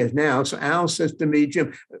common as we have now. So Al says to me,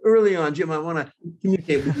 Jim, early on, Jim, I want to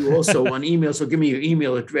communicate with you also on email. So give me your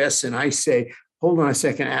email address. And I say, hold on a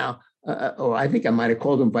second, Al. I think I might have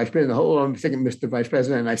called him Vice President. Hold on a second, Mr. Vice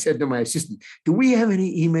President. And I said to my assistant, do we have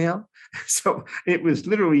any email? So it was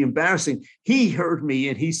literally embarrassing. He heard me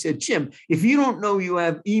and he said, Jim, if you don't know you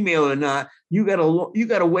have email or not, you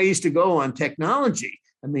got a ways to go on technology.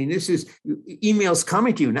 I mean, this is emails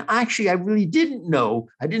coming to you. Now, actually, I really didn't know.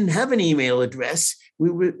 I didn't have an email address.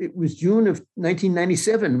 It was June of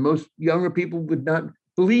 1997. Most younger people would not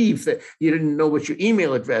believe that you didn't know what your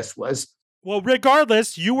email address was. Well,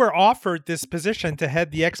 regardless, you were offered this position to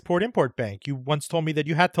head the Export-Import Bank. You once told me that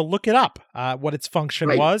you had to look it up, what its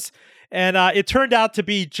function was. And it turned out to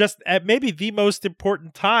be just at maybe the most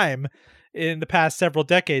important time in the past several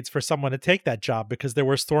decades for someone to take that job, because there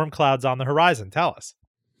were storm clouds on the horizon. Tell us.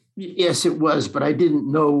 Yes, it was, but I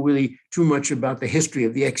didn't know really too much about the history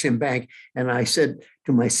of the Ex-Im Bank. And I said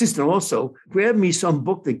to my assistant also, grab me some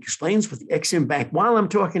book that explains what the Ex-Im Bank, while I'm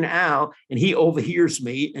talking to Al, and he overhears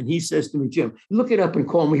me and he says to me, Jim, look it up and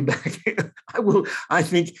call me back. I will. I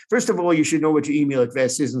think, first of all, you should know what your email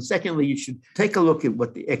address is. And secondly, you should take a look at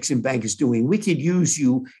what the Ex-Im Bank is doing. We could use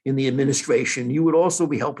you in the administration. You would also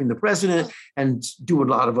be helping the president and do a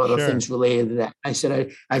lot of other things related to that. I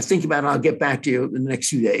said, I think about it. I'll get back to you in the next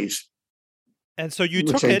few days. And so you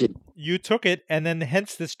took it, and then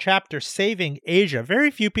hence this chapter, Saving Asia. Very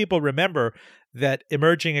few people remember that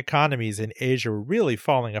emerging economies in Asia were really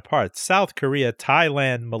falling apart. South Korea,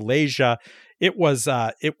 Thailand, Malaysia. It was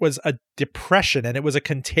a depression, and it was a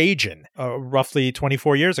contagion roughly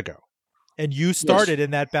 24 years ago. And you started in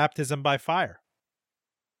that baptism by fire.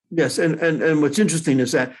 Yes, and what's interesting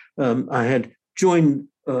is that I had joined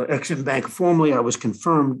Ex-Im Bank formally. I was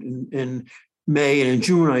confirmed in May, and in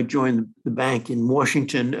June, I joined the bank in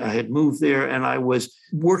Washington. I had moved there, and I was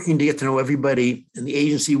working to get to know everybody in the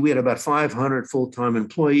agency. We had about 500 full-time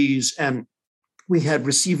employees, and we had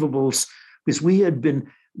receivables because we had been,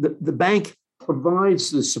 the bank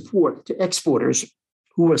provides the support to exporters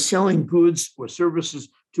who are selling goods or services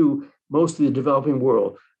to most of the developing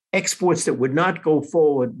world. Exports that would not go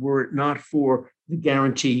forward were it not for the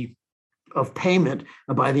guarantee of payment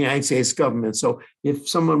by the United States government. So if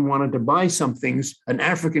someone wanted to buy some things, an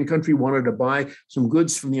African country wanted to buy some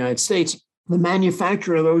goods from the United States, the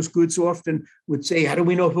manufacturer of those goods often would say, how do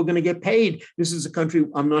we know if we're going to get paid? This is a country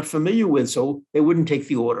I'm not familiar with, so they wouldn't take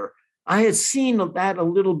the order. I had seen that a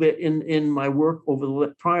little bit in my work over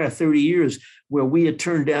the prior 30 years, where we had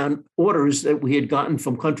turned down orders that we had gotten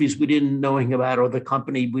from countries we didn't know anything about, or the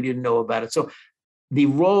company we didn't know about it. So the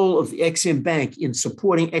role of the Ex-Im Bank in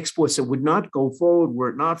supporting exports that would not go forward were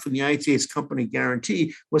it not for the United States company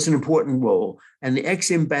guarantee was an important role. And the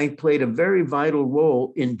Ex-Im Bank played a very vital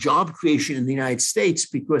role in job creation in the United States,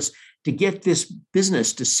 because to get this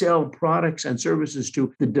business to sell products and services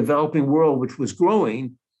to the developing world, which was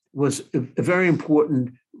growing, was very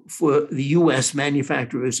important for the U.S.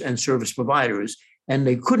 manufacturers and service providers. And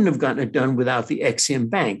they couldn't have gotten it done without the Ex-Im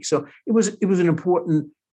Bank. So it was an important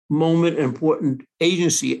moment, an important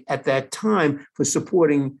agency at that time for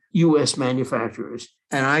supporting U.S. manufacturers.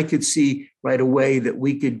 And I could see right away that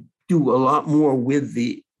we could do a lot more with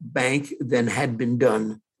the bank than had been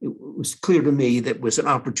done. It was clear to me that was an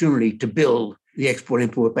opportunity to build the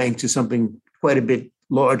Export-Import Bank to something quite a bit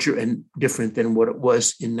larger and different than what it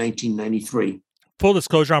was in 1993. Full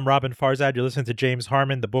disclosure, I'm Robin Farzad. You're listening to James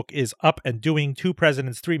Harmon. The book is Up and Doing: Two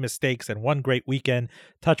Presidents, Three Mistakes, and One Great Weekend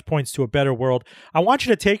Touchpoints to a Better World. I want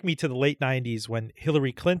you to take me to the late 90s when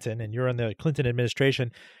Hillary Clinton, and you're in the Clinton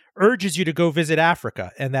administration, urges you to go visit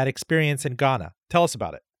Africa and that experience in Ghana. Tell us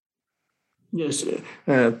about it. Yes,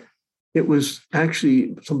 it was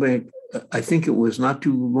actually something, I think it was not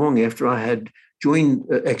too long after I had joined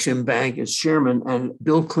Ex-Im Bank as chairman, and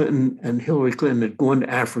Bill Clinton and Hillary Clinton had gone to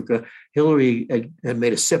Africa. Hillary had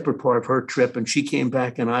made a separate part of her trip, and she came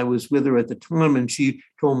back, and I was with her at the time, and she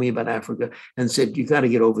told me about Africa and said, you got to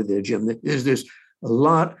get over there, Jim. There's a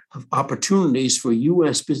lot of opportunities for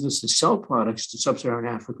U.S. business to sell products to sub-Saharan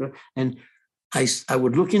Africa, and I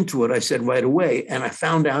would look into it, I said right away, and I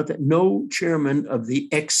found out that no chairman of the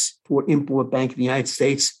Export-Import Bank of the United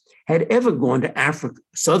States had ever gone to Africa,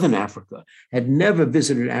 Southern Africa, had never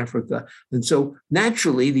visited Africa. And so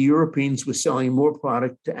naturally, the Europeans were selling more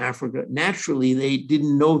product to Africa. Naturally, they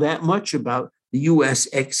didn't know that much about the U.S.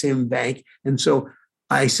 Ex-Im Bank. And so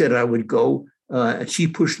I said I would go. She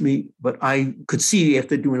pushed me, but I could see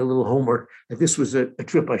after doing a little homework that this was a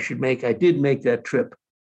trip I should make. I did make that trip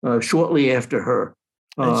shortly after her.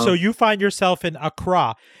 And so you find yourself in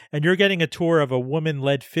Accra, and you're getting a tour of a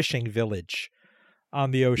woman-led fishing village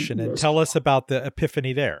on the ocean. And tell us about the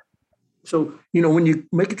epiphany there. So, when you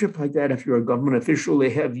make a trip like that, if you're a government official, they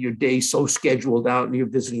have your day so scheduled out, and you're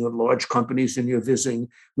visiting with large companies, and you're visiting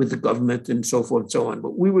with the government and so forth and so on.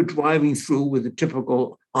 But we were driving through with a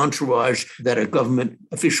typical entourage that a government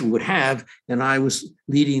official would have, and I was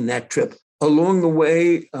leading that trip. Along the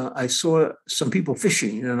way, I saw some people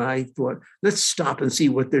fishing, and I thought, let's stop and see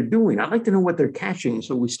what they're doing. I'd like to know what they're catching.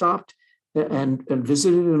 So we stopped and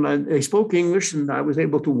visited, and they spoke English, and I was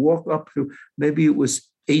able to walk up to, maybe it was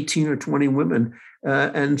 18 or 20 women.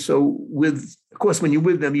 And so of course, when you're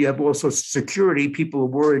with them, you have also security. People are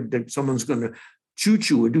worried that someone's going to shoot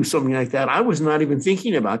you or do something like that. I was not even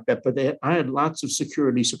thinking about that, but I had lots of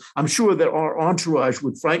security. So I'm sure that our entourage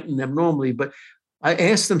would frighten them normally, but I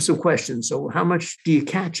asked them some questions. So how much do you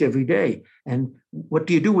catch every day? And what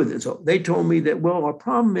do you do with it? So they told me that, well, our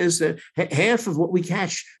problem is that half of what we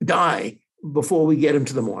catch die before we get them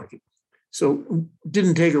to the market. So it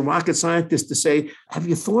didn't take a rocket scientist to say, have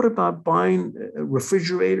you thought about buying a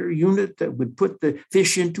refrigerator unit that would put the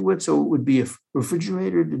fish into it so it would be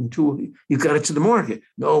refrigerated until you got it to the market?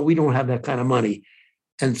 No, we don't have that kind of money.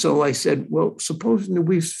 And so I said, well, supposing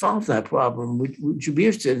we've solved that problem, would you be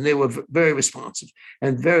interested? And they were very responsive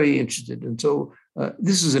and very interested. And so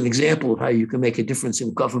this is an example of how you can make a difference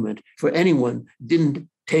in government for anyone. Didn't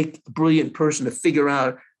take a brilliant person to figure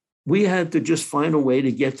out. We had to just find a way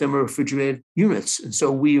to get them refrigerated units. And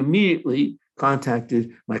so we immediately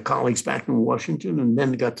contacted my colleagues back in Washington, and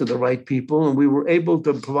then got to the right people. And we were able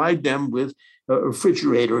to provide them with a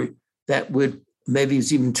refrigerator that would, maybe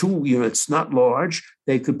it's even 2 units, not large.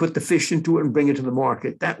 They could put the fish into it and bring it to the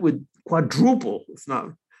market. That would quadruple, if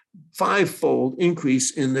not 5-fold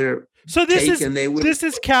increase in their So this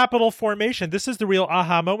is capital formation. This is the real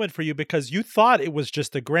aha moment for you, because you thought it was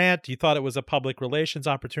just a grant. You thought it was a public relations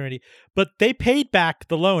opportunity, but they paid back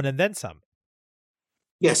the loan and then some.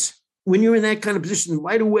 Yes. When you're in that kind of position,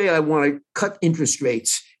 right away, I want to cut interest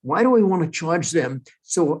rates. Why do I want to charge them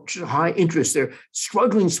so high interest? They're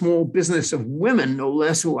struggling small business of women, no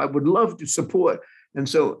less, who I would love to support. And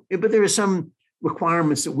so, but there are some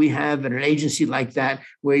requirements that we have in an agency like that,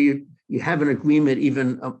 where you have an agreement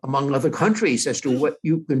even among other countries as to what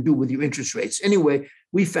you can do with your interest rates. Anyway,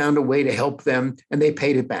 we found a way to help them, and they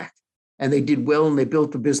paid it back. And they did well, and they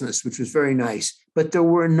built a business, which was very nice. But there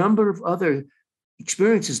were a number of other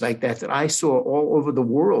experiences like that I saw all over the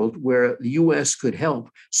world, where the U.S. could help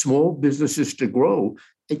small businesses to grow.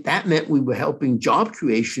 That meant we were helping job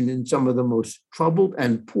creation in some of the most troubled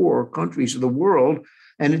and poor countries of the world.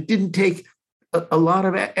 And it didn't take a lot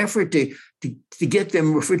of effort to get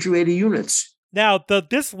them refrigerated units. Now,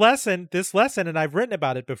 this lesson, and I've written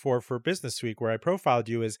about it before for Business Week, where I profiled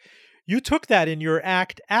you, is you took that in your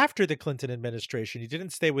act after the Clinton administration. You didn't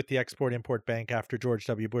stay with the Export-Import Bank after George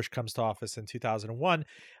W. Bush comes to office in 2001.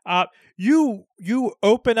 You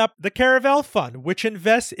open up the Caravel Fund, which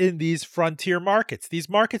invests in these frontier markets, these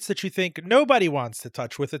markets that you think nobody wants to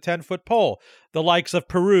touch with a 10-foot pole, the likes of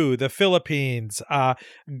Peru, the Philippines,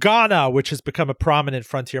 Ghana, which has become a prominent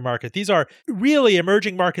frontier market. These are really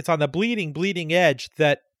emerging markets on the bleeding edge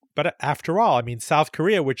but after all, I mean, South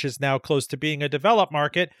Korea, which is now close to being a developed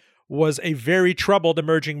market, was a very troubled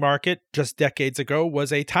emerging market just decades ago,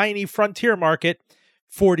 was a tiny frontier market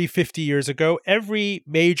 40, 50 years ago. Every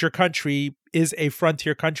major country is a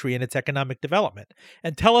frontier country in its economic development.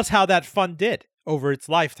 And tell us how that fund did. over its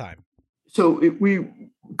lifetime. So we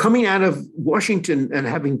coming out of Washington and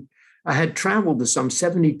I had traveled to some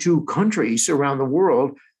 72 countries around the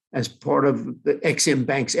world as part of the Exim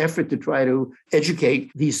Bank's effort to try to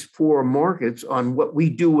educate these four markets on what we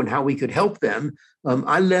do and how we could help them.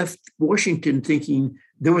 I left Washington thinking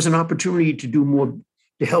there was an opportunity to do more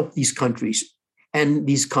to help these countries and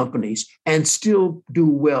these companies and still do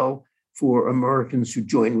well for Americans who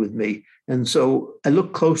joined with me. And so I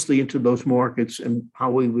looked closely into those markets and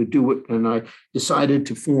how we would do it. And I decided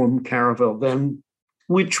to form Caravel then,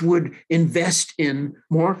 which would invest in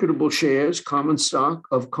marketable shares, common stock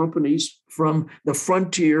of companies from the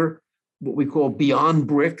frontier, what we call beyond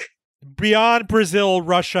BRIC. Beyond Brazil,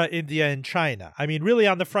 Russia, India, and China. I mean, really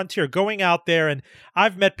on the frontier, going out there. And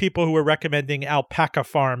I've met people who were recommending alpaca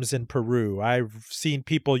farms in Peru. I've seen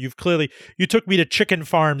people, you took me to chicken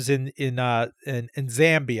farms in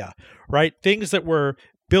Zambia, right? Things that were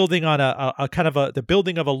building on a kind of the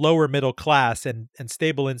building of a lower middle class and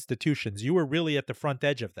stable institutions. You were really at the front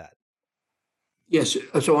edge of that. Yes.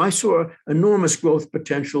 So I saw enormous growth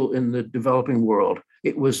potential in the developing world.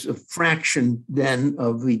 It was a fraction then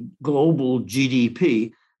of the global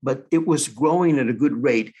GDP, but it was growing at a good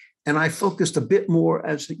rate. And I focused a bit more,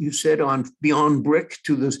 as you said, on beyond BRIC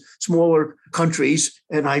to the smaller countries.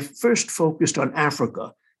 And I first focused on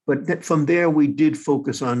Africa. But from there, we did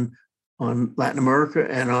focus on Latin America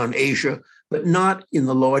and on Asia, but not in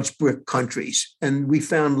the large BRIC countries. And we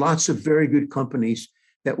found lots of very good companies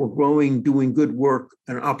that were growing, doing good work,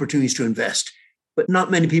 and opportunities to invest. But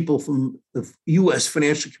not many people from the U.S.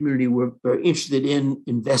 financial community were interested in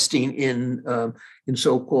investing in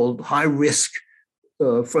so-called high-risk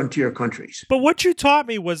frontier countries. But what you taught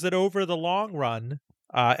me was that over the long run,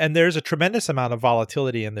 and there's a tremendous amount of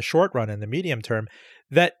volatility in the short run and the medium term,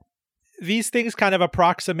 that these things kind of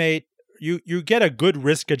approximate, you get a good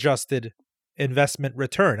risk-adjusted investment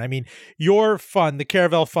return. I mean, your fund, the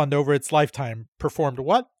Caravel Fund, over its lifetime performed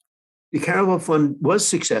what? The Caravel Fund was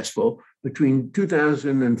successful between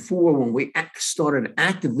 2004, when we started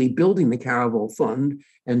actively building the Caravel Fund,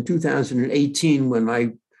 and 2018, when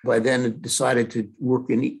I by then decided to work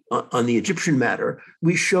on the Egyptian matter.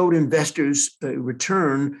 We showed investors a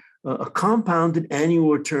return, a compounded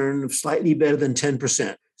annual return of slightly better than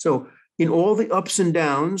 10%. So in all the ups and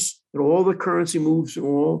downs, and all the currency moves, and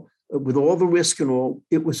with all the risk and all,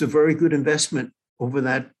 it was a very good investment over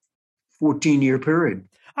that 14-year period.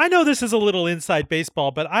 I know this is a little inside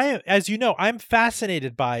baseball, but as you know, I'm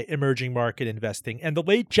fascinated by emerging market investing. And the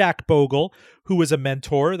late Jack Bogle, who was a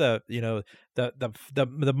mentor, the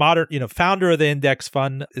modern, founder of the index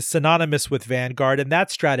fund, is synonymous with Vanguard, and that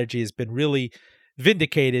strategy has been really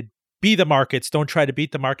vindicated. Be the markets, don't try to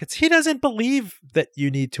beat the markets. He doesn't believe that you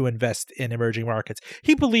need to invest in emerging markets.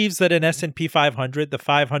 He believes that an S&P 500, the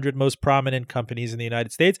 500 most prominent companies in the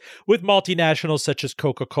United States, with multinationals such as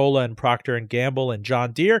Coca-Cola and Procter & Gamble and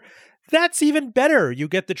John Deere, that's even better. You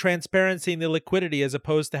get the transparency and the liquidity as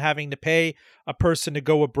opposed to having to pay a person to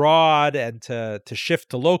go abroad and to shift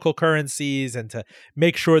to local currencies and to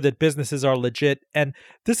make sure that businesses are legit. And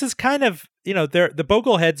this is kind of, the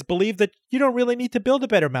Bogleheads believe that you don't really need to build a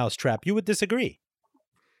better mousetrap. You would disagree.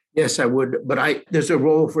 Yes, I would. But there's a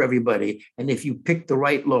role for everybody. And if you pick the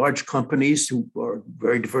right large companies who are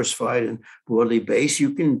very diversified and broadly based,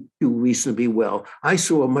 you can do reasonably well. I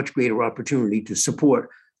saw a much greater opportunity to support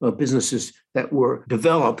businesses that were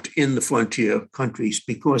developed in the frontier countries,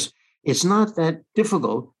 because it's not that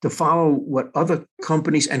difficult to follow what other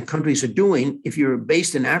companies and countries are doing. If you're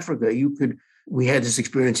based in Africa, we had this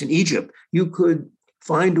experience in Egypt, you could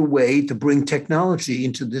find a way to bring technology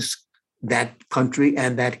into that country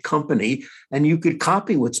and that company, and you could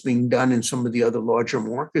copy what's being done in some of the other larger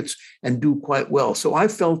markets and do quite well. So I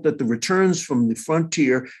felt that the returns from the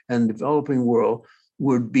frontier and developing world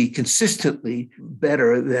would be consistently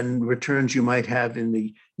better than returns you might have in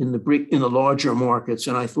the larger markets.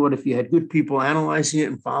 And I thought if you had good people analyzing it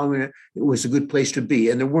and following it, it was a good place to be.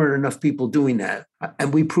 And there weren't enough people doing that.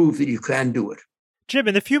 And we proved that you can do it. Jim,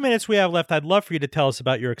 in the few minutes we have left, I'd love for you to tell us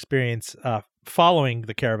about your experience following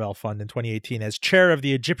the Caravel Fund in 2018 as chair of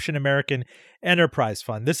the Egyptian American Enterprise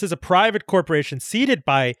Fund. This is a private corporation seeded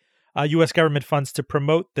by U.S. government funds to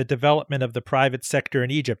promote the development of the private sector in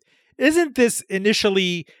Egypt. Isn't this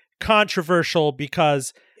initially controversial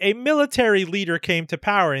because a military leader came to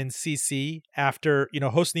power in Sisi after,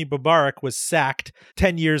 Hosni Mubarak was sacked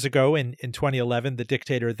 10 years ago in 2011, the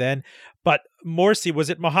dictator then. But Morsi, was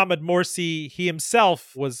it Mohamed Morsi? He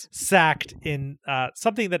himself was sacked in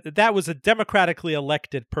something that was a democratically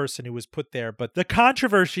elected person who was put there. But the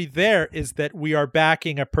controversy there is that we are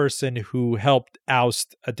backing a person who helped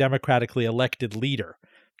oust a democratically elected leader.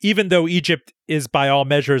 even though Egypt is by all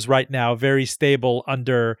measures right now very stable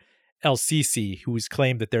under El-Sisi, who's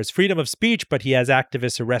claimed that there's freedom of speech, but he has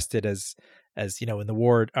activists arrested as in the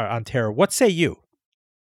war on terror. What say you?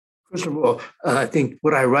 First of all, I think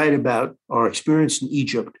what I write about our experience in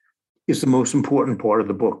Egypt is the most important part of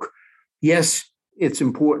the book. Yes, it's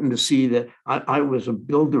important to see that I was a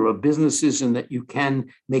builder of businesses and that you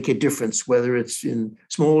can make a difference, whether it's in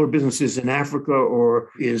smaller businesses in Africa or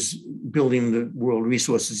is building the World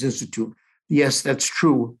Resources Institute. Yes, that's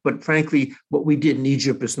true. But frankly, what we did in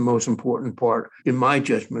Egypt is the most important part, in my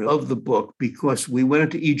judgment, of the book, because we went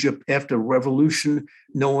into Egypt after the revolution.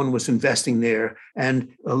 No one was investing there. And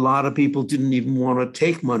a lot of people didn't even want to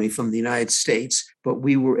take money from the United States. But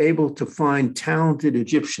we were able to find talented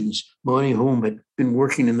Egyptians, many of whom had been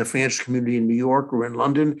working in the financial community in New York or in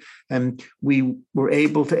London. And we were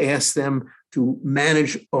able to ask them to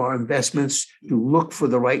manage our investments, to look for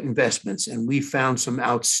the right investments. And we found some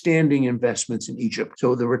outstanding investments in Egypt.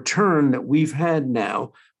 So the return that we've had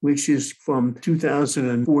now, which is from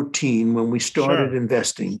 2014, when we started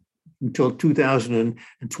investing, until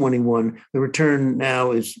 2021, the return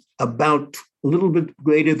now is about a little bit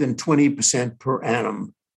greater than 20% per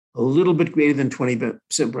annum. A little bit greater than 20%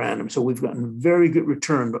 per annum. So we've gotten very good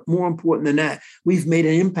return. But more important than that, we've made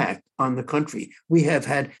an impact on the country. We have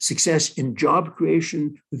had success in job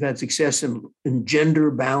creation. We've had success in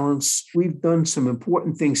gender balance. We've done some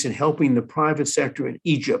important things in helping the private sector in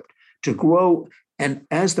Egypt to grow. And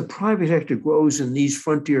as the private sector grows in these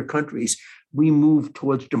frontier countries, we move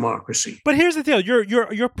towards democracy. But here's the deal.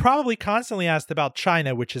 You're probably constantly asked about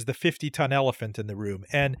China, which is the 50-ton elephant in the room.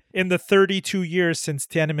 And in the 32 years since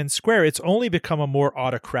Tiananmen Square, it's only become a more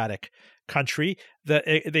autocratic country.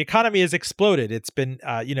 The economy has exploded. It's been,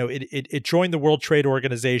 it joined the World Trade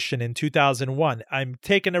Organization in 2001. I'm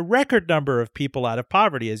taking a record number of people out of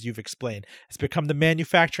poverty, as you've explained. It's become the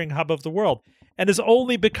manufacturing hub of the world and has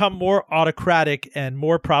only become more autocratic and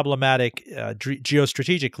more problematic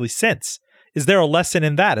geostrategically since. Is there a lesson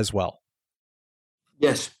in that as well?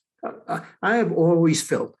 Yes. I have always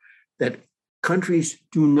felt that countries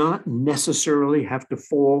do not necessarily have to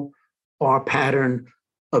follow our pattern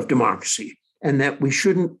of democracy, and that we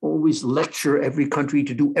shouldn't always lecture every country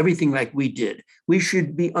to do everything like we did. We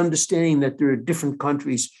should be understanding that there are different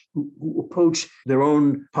countries who approach their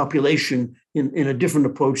own population in a different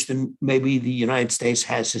approach than maybe the United States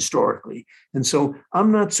has historically. And so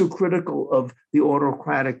I'm not so critical of the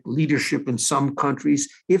autocratic leadership in some countries.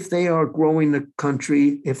 If they are growing the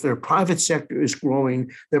country, if their private sector is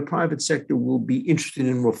growing, their private sector will be interested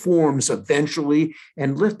in reforms eventually,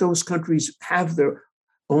 and let those countries have their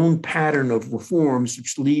own pattern of reforms,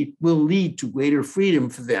 which will lead to greater freedom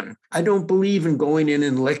for them. I don't believe in going in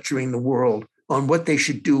and lecturing the world on what they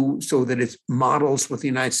should do so that it models what the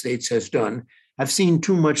United States has done. I've seen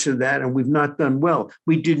too much of that, and we've not done well.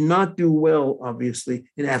 We did not do well, obviously,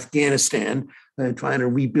 in Afghanistan, trying to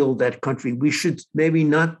rebuild that country. We should maybe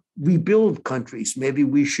not rebuild countries. Maybe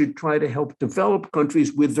we should try to help develop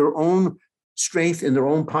countries with their own strength in their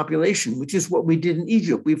own population, which is what we did in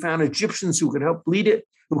Egypt. We found Egyptians who could help lead it,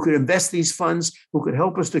 who could invest these funds, who could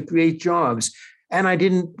help us to create jobs. And I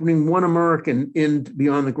didn't bring one American in to be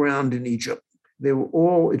on the ground in Egypt. They were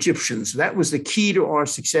all Egyptians. That was the key to our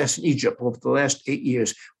success in Egypt over the last 8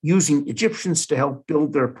 years, using Egyptians to help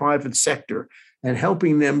build their private sector and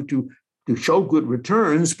helping them to show good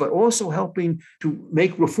returns, but also helping to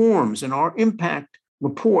make reforms. And our impact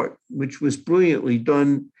report, which was brilliantly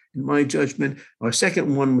done, in my judgment, our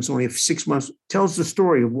second one was only 6 months, tells the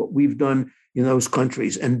story of what we've done in those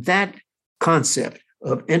countries. And that concept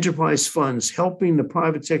of enterprise funds helping the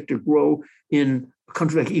private sector grow in a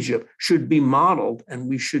country like Egypt should be modeled, and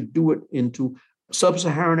we should do it into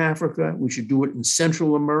sub-Saharan Africa. We should do it in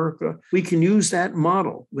Central America. We can use that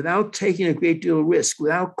model without taking a great deal of risk,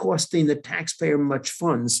 without costing the taxpayer much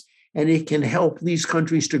funds, and it can help these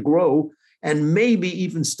countries to grow and maybe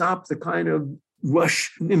even stop the kind of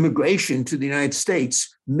rush immigration to the United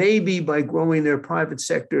States. Maybe by growing their private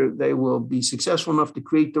sector, they will be successful enough to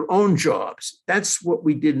create their own jobs. That's what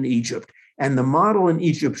we did in Egypt. And the model in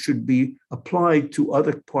Egypt should be applied to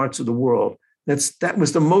other parts of the world. That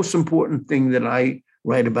was the most important thing that I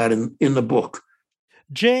write about in the book.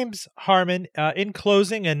 James Harmon, in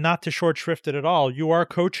closing, and not to short shrift it at all, you are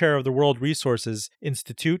co-chair of the World Resources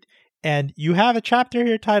Institute, and you have a chapter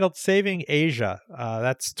here titled Saving Asia.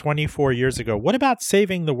 That's 24 years ago. What about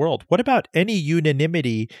saving the world? What about any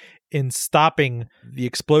unanimity in stopping the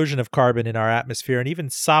explosion of carbon in our atmosphere and even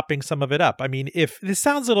sopping some of it up? I mean, if this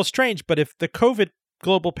sounds a little strange, but if the COVID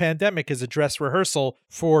global pandemic is a dress rehearsal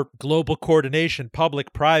for global coordination,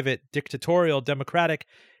 public, private, dictatorial, democratic,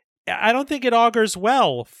 I don't think it augurs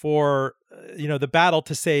well for, the battle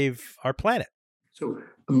to save our planet. So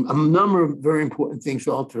a number of very important things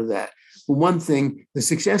to alter that. For one thing, the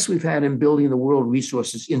success we've had in building the World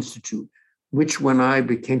Resources Institute, which when I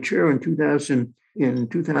became chair in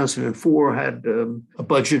 2004 had a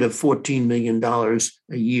budget of $14 million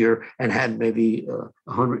a year and had maybe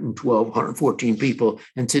 114 people.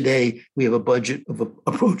 And today we have a budget of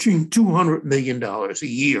approaching $200 million a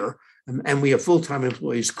year. And we have full-time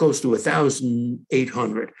employees close to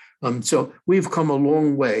 1,800. So we've come a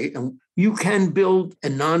long way. And you can build a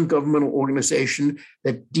non-governmental organization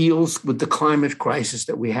that deals with the climate crisis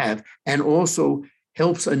that we have and also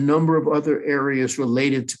helps a number of other areas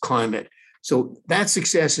related to climate. So that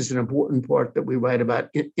success is an important part that we write about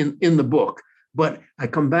in the book. But I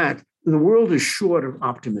come back, the world is short of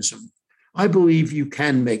optimism. I believe you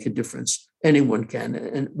can make a difference. Anyone can.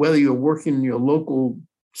 And whether you're working in your local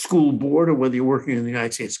school board or whether you're working in the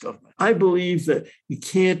United States government. I believe that you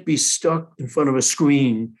can't be stuck in front of a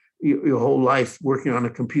screen your whole life working on a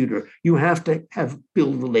computer. You have to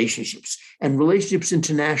build relationships, and relationships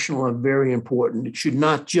international are very important. It should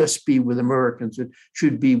not just be with Americans. It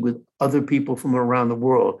should be with other people from around the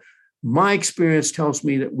world. My experience tells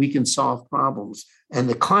me that we can solve problems, and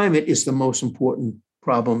the climate is the most important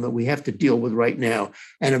problem that we have to deal with right now.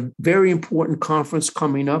 And a very important conference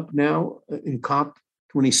coming up now in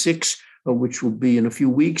COP26, which will be in a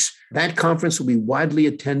few weeks. That conference will be widely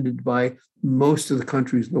attended by most of the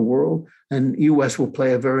countries in the world, and the U.S. will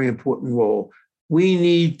play a very important role. We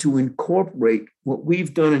need to incorporate what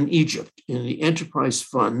we've done in Egypt, in the Enterprise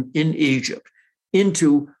Fund in Egypt,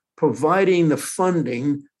 into providing the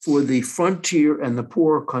funding for the frontier and the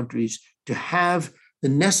poorer countries to have the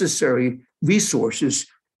necessary resources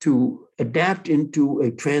to adapt into a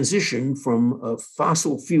transition from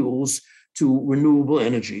fossil fuels to renewable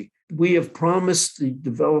energy. We have promised the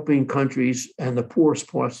developing countries and the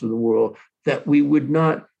poorest parts of the world that we would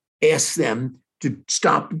not ask them to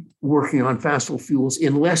stop working on fossil fuels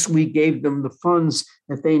unless we gave them the funds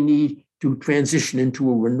that they need to transition into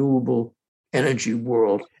a renewable energy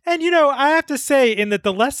world. And, I have to say in that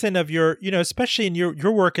the lesson of your, especially in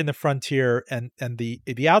your work in the frontier and the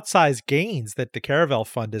outsized gains that the Caravel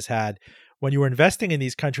Fund has had when you were investing in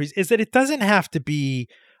these countries is that it doesn't have to be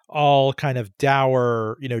all kind of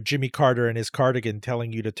dour, Jimmy Carter and his cardigan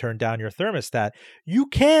telling you to turn down your thermostat. You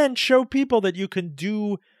can show people that you can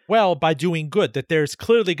do well by doing good, that there's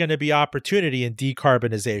clearly going to be opportunity in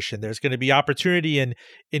decarbonization. There's going to be opportunity in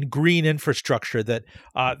green infrastructure, that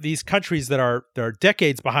these countries that are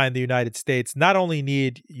decades behind the United States not only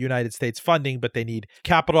need United States funding, but they need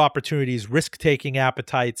capital opportunities, risk-taking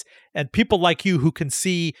appetites, and people like you who can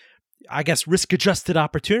see, I guess, risk-adjusted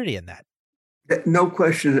opportunity in that. No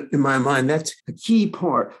question in my mind. That's a key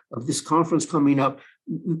part of this conference coming up.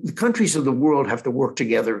 The countries of the world have to work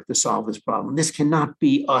together to solve this problem. This cannot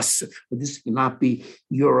be us. This cannot be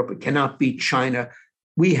Europe. It cannot be China.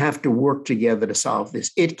 We have to work together to solve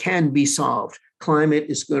this. It can be solved. Climate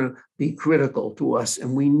is going to be critical to us,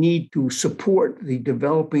 and we need to support the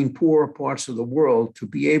developing poorer parts of the world to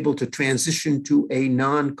be able to transition to a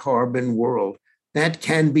non-carbon world. That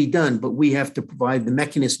can be done, but we have to provide the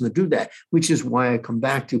mechanism to do that, which is why I come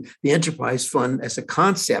back to the Enterprise Fund as a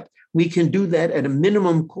concept. We can do that at a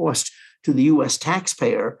minimum cost to the U.S.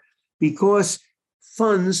 taxpayer, because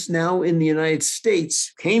funds now in the United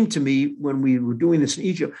States came to me when we were doing this in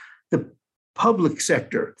Egypt. The public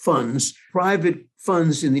sector funds, private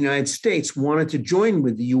funds in the United States wanted to join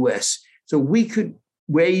with the U.S. So we could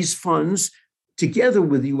raise funds together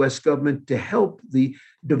with the U.S. government to help the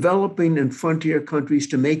developing and frontier countries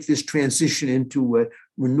to make this transition into a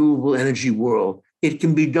renewable energy world. It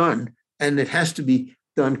can be done, and it has to be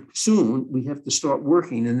done soon. We have to start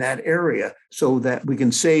working in that area so that we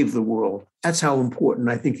can save the world. That's how important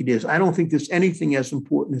I think it is. I don't think there's anything as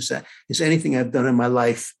important as that, as anything I've done in my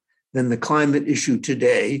life, than the climate issue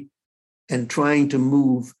today and trying to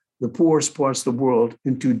move the poorest parts of the world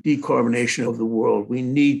into decarbonation of the world. We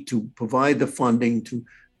need to provide the funding to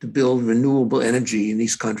build renewable energy in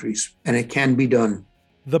these countries, and it can be done.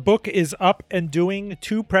 The book is up and doing: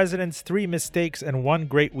 2 Presidents, 3 Mistakes, and One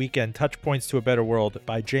Great Weekend Touchpoints to a Better World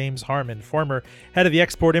by James Harmon, former head of the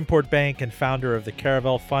Export-Import Bank and founder of the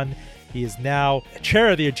Caravel Fund. He is now chair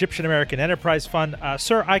of the Egyptian American Enterprise Fund.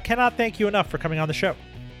 Sir, I cannot thank you enough for coming on the show.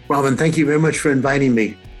 Robin, thank you very much for inviting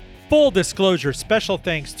me. Full disclosure, special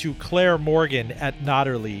thanks to Claire Morgan at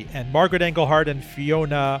Notterly and Margaret Engelhardt and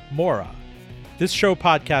Fiona Mora. This show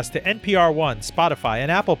podcast to NPR One, Spotify, and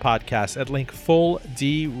Apple Podcasts at link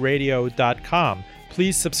fulldradio.com.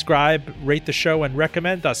 Please subscribe, rate the show, and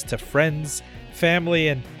recommend us to friends, family,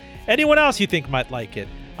 and anyone else you think might like it.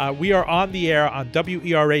 We are on the air on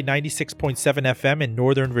WERA 96.7 FM in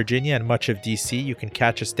Northern Virginia and much of DC. You can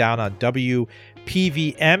catch us down on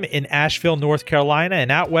WPVM in Asheville, North Carolina,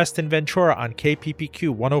 and out west in Ventura on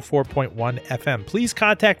KPPQ 104.1 FM. Please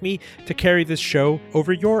contact me to carry this show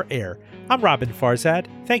over your air. I'm Robin Farzad.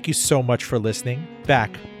 Thank you so much for listening.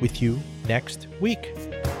 Back with you next week.